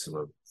dealing with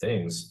similar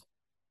things,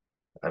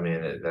 I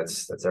mean,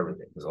 that's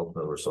everything, because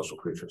ultimately we're social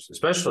creatures,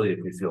 especially if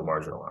we feel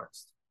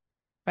marginalized.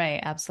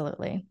 Right,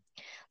 absolutely.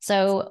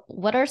 So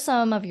what are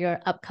some of your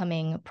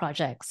upcoming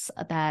projects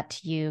that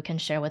you can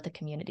share with the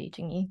community,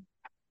 Jingyi?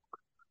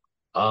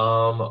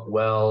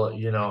 Well,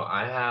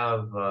 I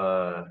have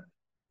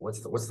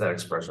what's that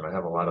expression? I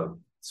have a lot of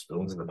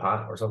spoons in the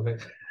pot or something.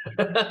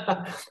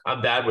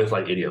 I'm bad with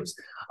like idioms.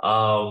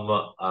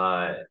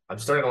 I'm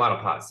starting a lot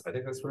of pots. I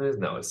think that's what it is.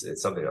 No, it's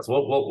something else.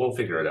 We'll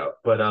figure it out.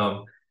 But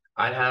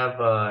I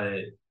have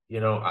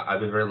I've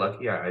been very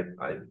lucky.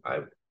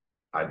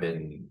 I've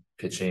been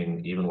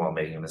pitching even while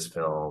making this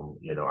film.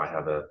 I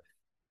have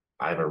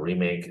a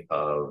remake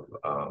of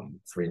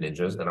Three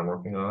Ninjas that I'm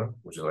working on,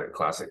 which is like a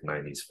classic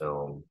 90s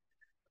film.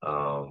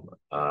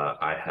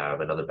 I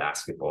have another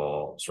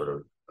basketball sort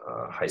of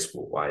high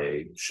school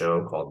YA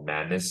show called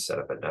Madness set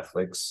up at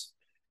Netflix,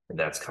 and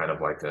that's kind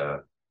of like a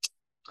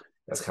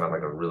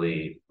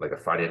really like a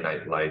Friday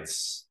Night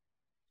Lights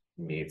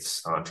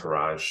meets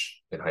Entourage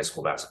in high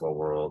school basketball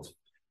world.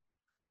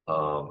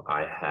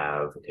 I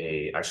have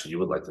actually you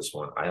would like this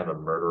one. I have a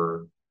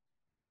murder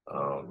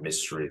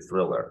mystery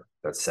thriller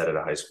that's set at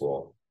a high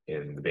school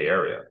in the Bay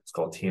Area. It's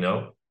called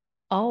Tino.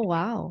 Oh,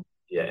 wow.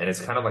 Yeah, and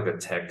it's kind of like a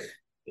tech.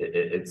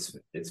 It's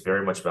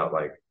very much about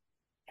like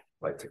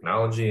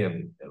technology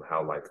and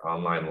how like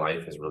online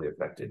life has really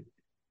affected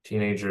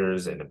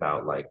teenagers and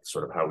about like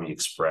sort of how we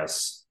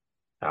express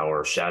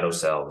our shadow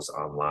selves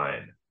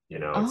online.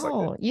 It's like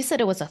Oh, you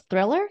said it was a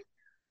thriller?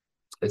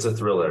 it's a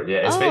thriller.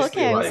 Yeah, it's Oh,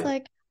 basically okay. I was like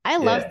like, I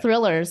love yeah.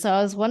 thrillers. So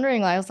I was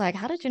wondering, I was like,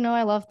 how did you know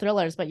I love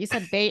thrillers? But you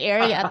said Bay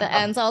Area at the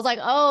end. So I was like,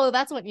 oh,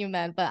 that's what you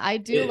meant. But I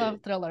do love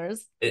it,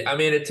 thrillers. I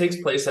mean, it takes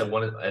place at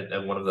one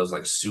of those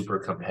like super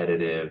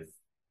competitive.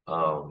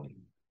 Um,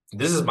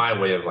 this is my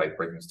way of like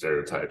breaking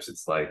stereotypes.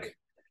 It's like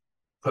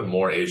put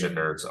more Asian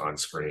nerds on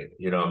screen.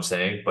 You know what I'm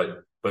saying?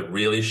 But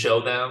really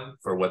show them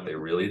for what they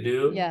really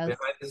do Yes.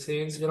 behind the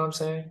scenes. You know what I'm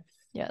saying?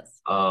 Yes.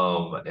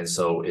 And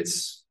so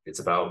it's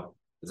about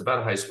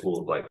a high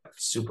school of like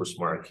super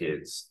smart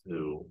kids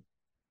who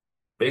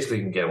basically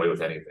can get away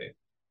with anything,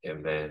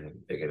 and then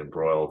they get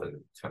embroiled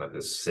in kind of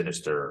this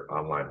sinister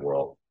online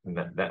world. And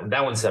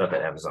that one's set up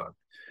at Amazon.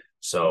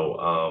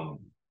 So,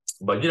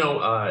 but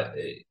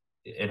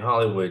in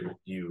Hollywood,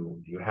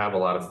 you have a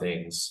lot of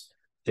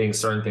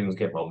certain things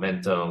get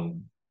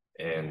momentum,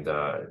 and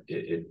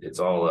it's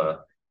all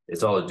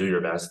a do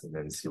your best and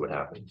then see what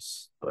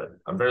happens. But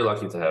I'm very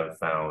lucky to have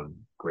found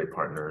great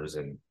partners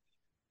and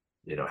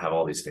have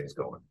all these things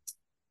going.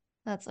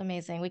 That's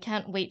amazing. We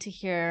can't wait to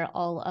hear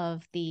all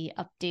of the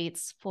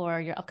updates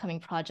for your upcoming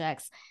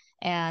projects.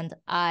 And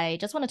I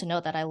just wanted to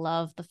note that I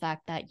love the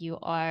fact that you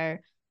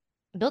are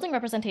building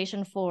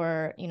representation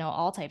for,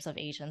 all types of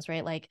Asians,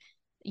 right? Like,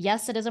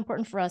 yes, it is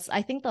important for us.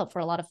 I think that for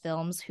a lot of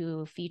films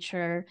who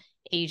feature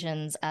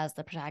Asians as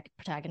the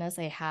protagonists,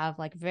 they have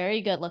like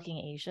very good looking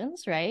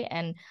Asians, right?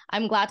 And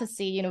I'm glad to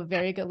see,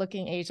 very good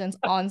looking Asians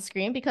on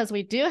screen because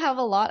we do have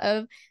a lot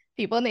of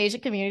people in the Asian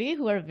community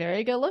who are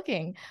very good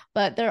looking,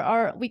 but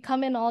we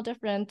come in all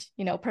different,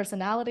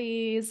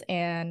 personalities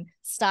and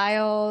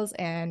styles.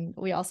 And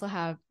we also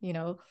have,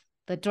 the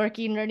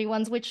dorky, nerdy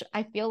ones, which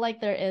I feel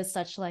like there is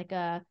such like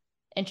a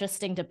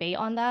interesting debate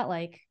on that.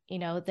 Like,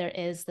 there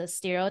is the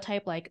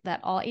stereotype like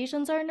that all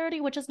Asians are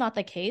nerdy, which is not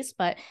the case,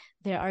 but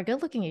there are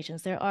good looking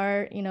Asians. There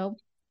are,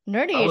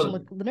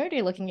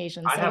 nerdy looking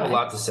Asians. I So have a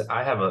lot to say.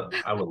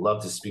 I would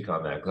love to speak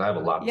on that because I have a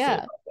lot to say yeah.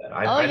 about that. Oh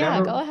I yeah,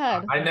 never go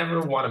ahead. I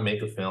never want to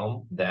make a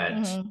film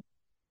Mm-hmm.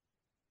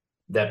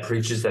 that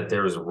preaches that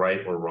there is a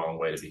right or wrong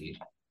way to be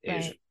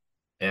Asian. Right.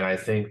 And I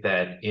think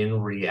that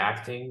in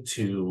reacting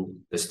to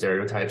the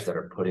stereotypes that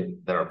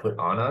are put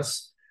on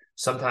us,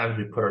 sometimes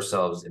we put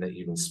ourselves in an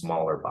even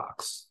smaller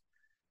box.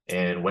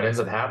 And what ends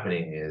up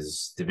happening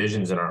is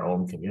divisions in our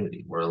own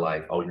community. We're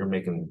like, oh, you're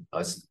making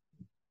us,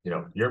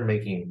 you're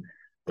making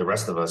the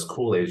rest of us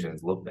cool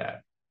Asians look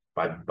bad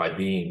by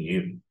being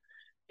you.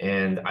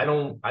 And I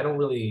don't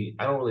really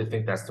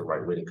think that's the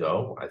right way to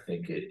go. I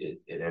think it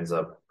ends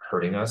up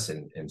hurting us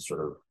and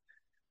sort of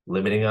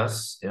limiting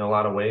us in a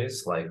lot of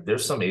ways. Like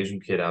there's some Asian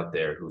kid out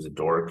there who's a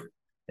dork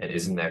and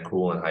isn't that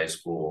cool in high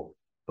school,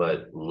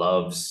 but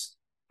loves,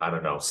 I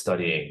don't know,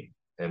 studying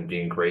and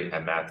being great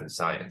at math and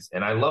science.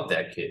 And I love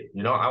that kid.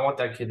 I want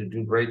that kid to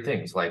do great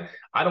things. Like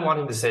I don't want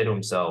him to say to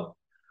himself,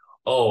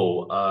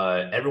 oh,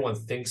 everyone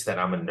thinks that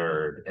I'm a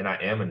nerd and I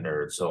am a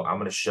nerd. So I'm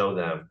going to show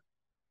them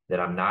that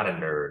I'm not a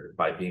nerd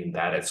by being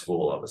bad at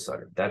school all of a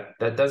sudden. That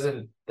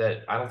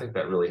I don't think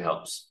that really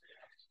helps.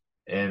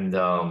 And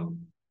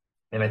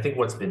I think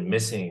what's been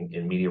missing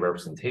in media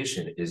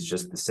representation is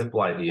just the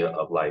simple idea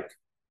of like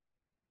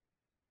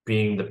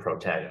being the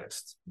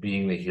protagonist,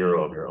 being the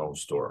hero of your own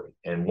story.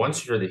 And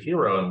once you're the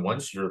hero and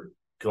once you're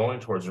going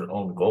towards your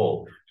own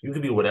goal, you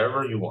could be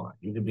whatever you want.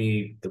 You could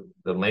be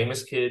the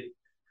lamest kid,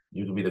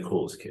 you could be the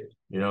coolest kid.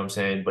 You know what I'm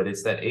saying? But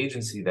it's that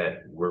agency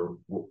that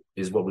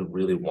is what we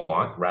really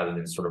want, rather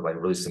than sort of like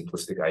really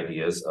simplistic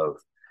ideas of,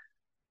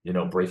 you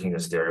know, breaking a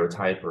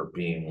stereotype or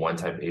being one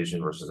type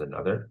Asian versus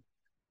another.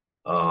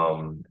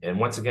 And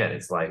once again,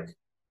 it's like,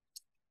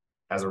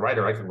 as a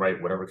writer, I can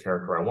write whatever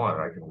character I want.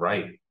 I can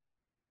write,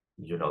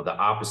 you know, the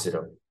opposite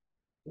of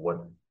what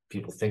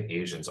people think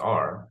Asians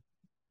are.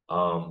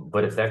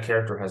 But if that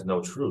character has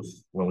no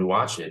truth when we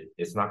watch it,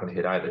 it's not going to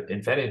hit either.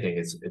 If anything,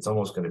 it's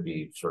almost going to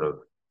be sort of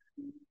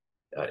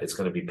it's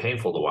going to be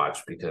painful to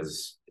watch,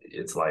 because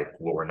it's like,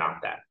 well, we're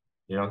not that.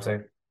 You know what I'm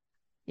saying?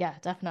 Yeah,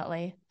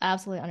 definitely. I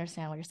absolutely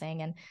understand what you're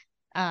saying.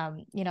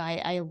 And you know,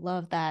 I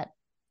love that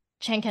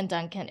Chang Ken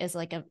Duncan is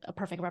like a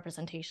perfect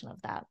representation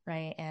of that,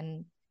 right?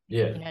 And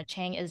Yeah, you know,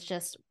 Chang is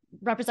just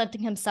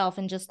representing himself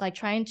and just like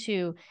trying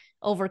to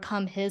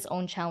overcome his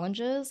own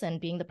challenges and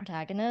being the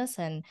protagonist.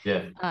 And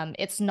yeah,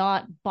 it's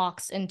not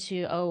boxed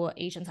into, oh,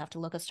 Asians have to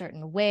look a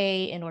certain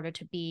way in order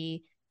to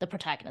be the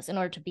protagonist, in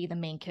order to be the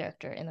main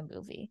character in the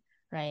movie,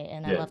 right?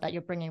 And I yeah, love that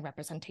you're bringing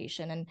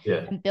representation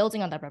yeah, and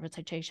building on that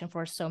representation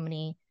for so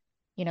many,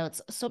 you know,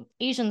 it's so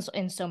Asians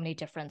in so many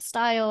different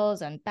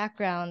styles and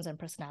backgrounds and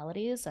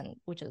personalities, and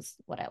which is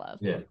what I love.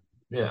 yeah,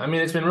 yeah. I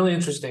mean, it's been really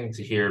interesting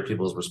to hear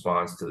people's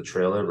response to the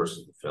trailer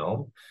versus the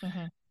film.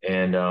 Mm-hmm.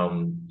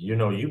 And you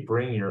know, you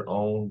bring your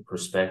own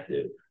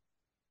perspective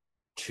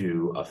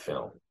to a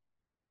film.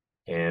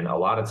 And a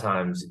lot of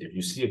times, if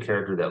you see a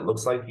character that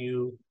looks like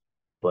you,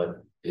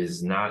 but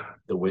is not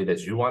the way that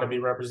you want to be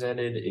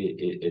represented,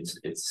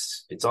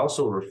 it's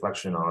also a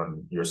reflection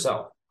on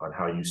yourself, on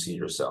how you see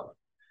yourself.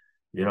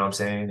 You know what I'm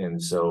saying?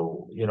 And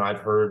so, you know,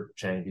 I've heard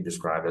Chang be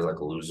described as like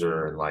a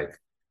loser and like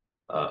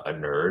a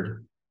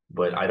nerd,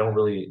 but I don't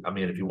really. I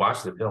mean, if you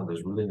watch the film,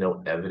 there's really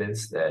no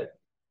evidence that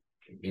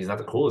he's not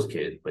the coolest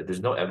kid, but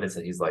there's no evidence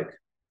that he's like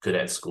good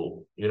at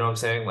school. You know what I'm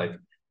saying? Like,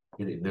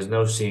 there's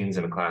no scenes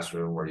in a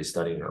classroom where he's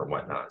studying or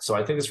whatnot. So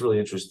I think it's really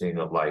interesting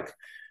of like,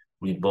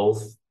 we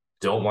both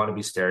don't want to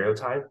be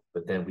stereotyped,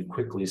 but then we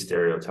quickly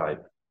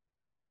stereotype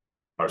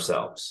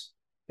ourselves.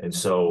 And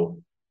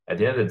so at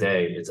the end of the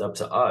day, it's up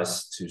to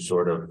us to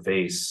sort of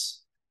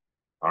face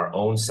our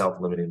own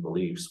self-limiting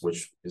beliefs,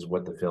 which is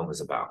what the film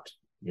is about.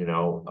 You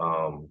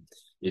know,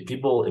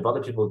 if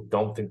other people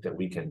don't think that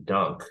we can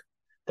dunk,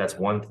 that's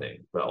one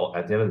thing. But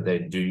at the end of the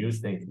day, do you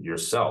think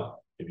yourself,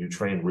 if you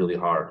train really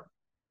hard,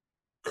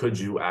 could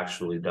you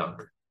actually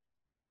dunk?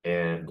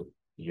 And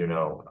you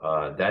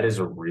know, that is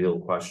a real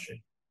question.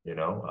 You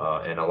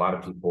know, and a lot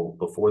of people,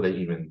 before they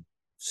even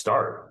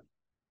start,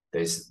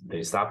 they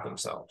stop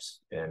themselves,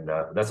 and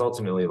that's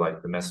ultimately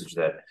like the message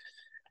that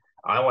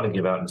I want to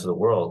give out into the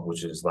world,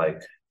 which is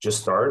like,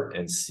 just start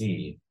and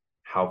see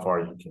how far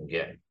you can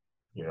get.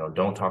 You know,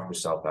 don't talk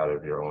yourself out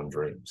of your own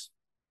dreams.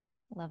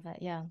 Love it.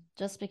 Yeah.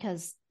 Just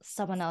because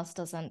someone else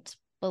doesn't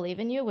believe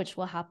in you, which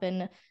will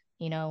happen,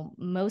 you know,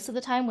 most of the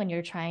time when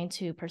you're trying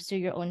to pursue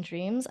your own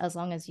dreams, as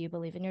long as you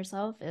believe in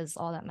yourself is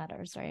all that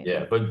matters, right?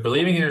 Yeah, but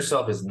believing in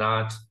yourself is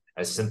not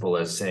as simple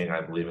as saying I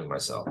believe in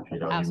myself. You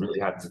know, you really Absolutely.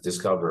 have to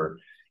discover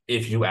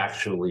if you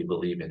actually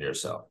believe in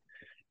yourself.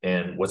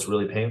 And what's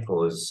really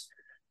painful is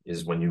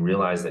when you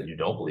realize that you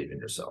don't believe in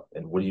yourself.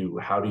 And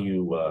how do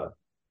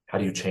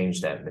you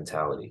change that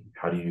mentality?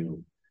 How do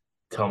you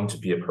come to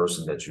be a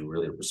person that you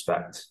really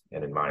respect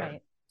and admire?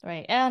 Right.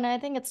 Right. And I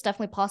think it's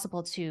definitely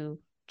possible to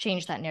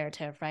change that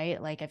narrative,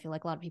 right? Like I feel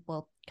like a lot of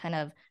people kind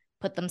of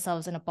put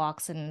themselves in a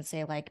box and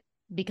say like,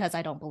 because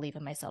I don't believe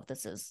in myself,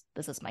 this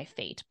is my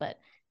fate. But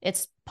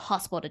it's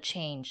possible to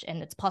change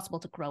and it's possible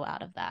to grow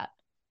out of that.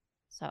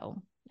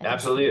 So I think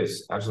Absolutely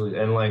is. Absolutely.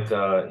 And like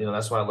you know,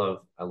 that's why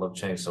I love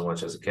Chang so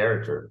much as a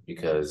character,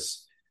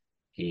 because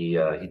he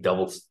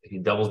doubles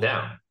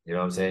down. You know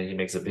what I'm saying? He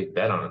makes a big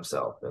bet on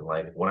himself. And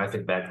like, when I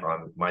think back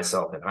on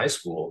myself in high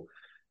school,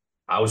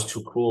 I was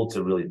too cool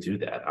to really do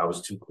that. I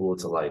was too cool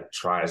to like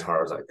try as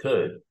hard as I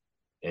could.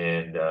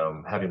 And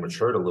having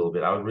matured a little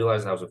bit, I would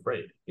realize I was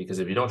afraid, because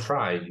if you don't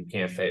try, you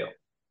can't fail.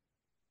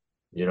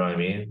 You know what I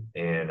mean?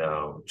 And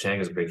Chang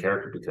is a great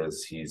character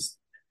because he's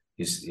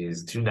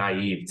too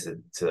naive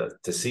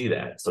to see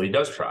that. So he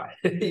does try.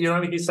 You know what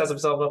I mean? He sets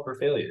himself up for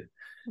failure.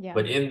 yeah,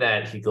 But in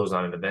that, he goes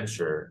on an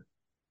adventure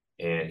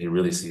and he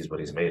really sees what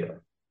he's made of.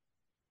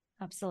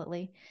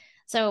 absolutely.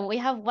 So we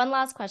have one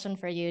last question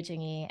for you,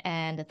 Jingyi,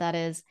 and that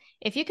is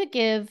if you could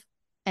give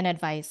an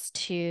advice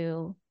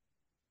to,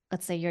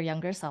 let's say, your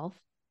younger self,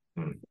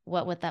 Hmm.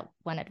 what would that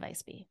one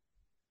advice be?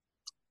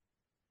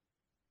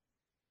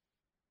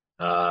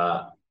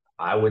 Uh,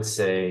 I would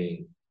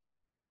say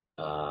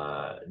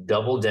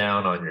double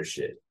down on your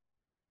shit.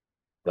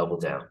 Double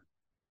down.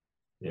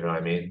 You know what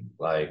I mean?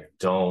 Like,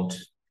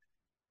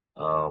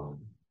 um,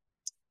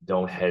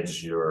 don't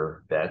hedge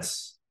your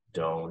bets.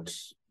 Don't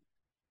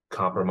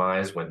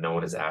compromise when no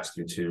one has asked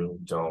you to.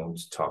 Don't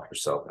talk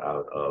yourself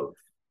out of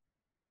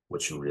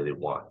what you really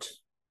want.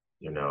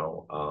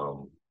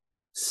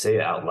 Say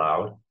it out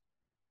loud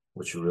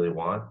what you really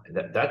want. And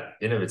that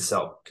in of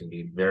itself can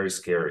be very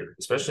scary,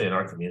 especially in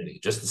our community,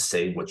 just to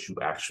say what you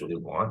actually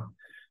want,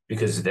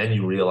 because then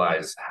you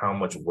realize how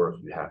much work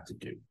you have to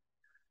do.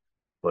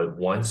 But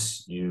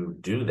once you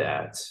do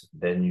that,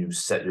 then you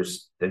set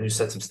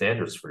some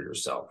standards for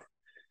yourself.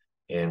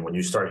 And when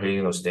you start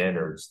hitting those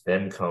standards,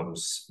 then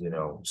comes,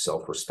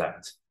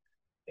 self-respect.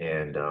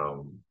 And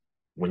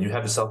when you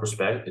have the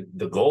self-respect,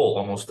 the goal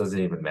almost doesn't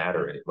even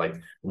matter. Like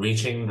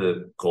reaching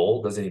the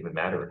goal doesn't even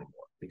matter anymore,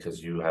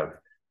 because you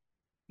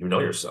know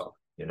yourself,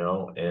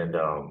 and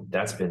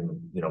that's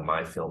been,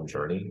 my film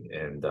journey.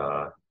 And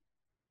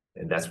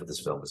that's what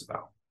this film is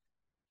about.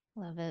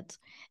 Love it.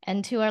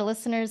 And to our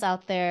listeners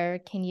out there,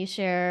 can you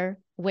share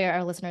where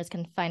our listeners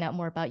can find out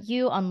more about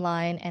you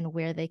online and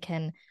where they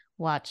can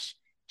watch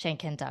Chang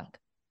Can Dunk?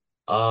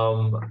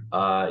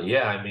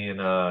 Yeah, I mean,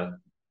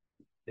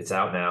 it's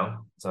out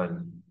now. It's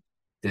on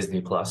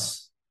Disney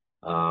Plus.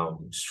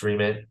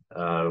 Stream it.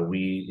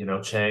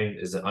 Chang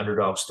is an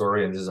underdog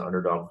story, and this is an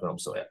underdog film.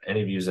 So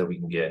any views that we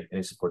can get,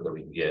 any support that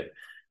we can get,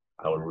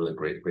 I would really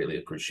greatly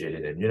appreciate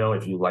it. And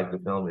if you like the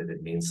film, if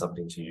it means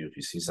something to you, if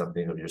you see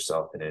something of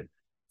yourself in it,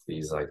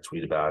 please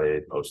tweet about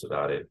it, post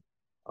about it.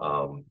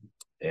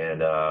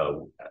 And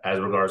as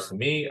regards to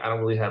me, I don't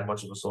really have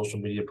much of a social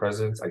media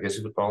presence. I guess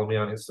you could follow me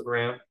on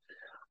Instagram,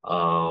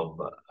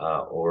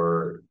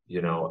 or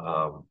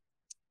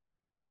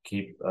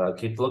keep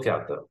the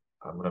lookout though.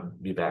 I'm gonna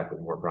be back with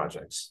more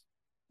projects.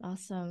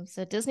 Awesome.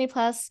 So Disney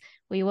Plus,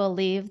 we will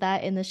leave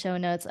that in the show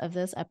notes of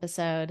this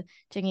episode.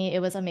 Jingyi,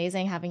 it was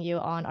amazing having you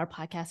on our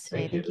podcast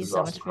today. Thank you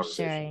so much for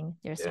sharing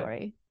your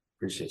story.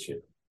 Appreciate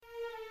you.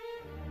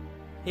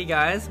 Hey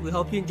guys, we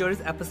hope you enjoyed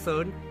this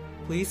episode.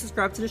 Please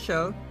subscribe to the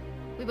show.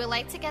 We would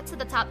like to get to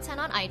the top 10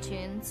 on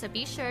iTunes, so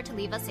be sure to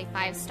leave us a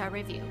 5-star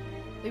review.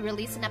 We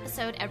release an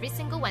episode every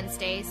single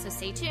Wednesday, so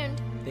stay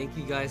tuned. Thank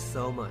you guys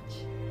so much.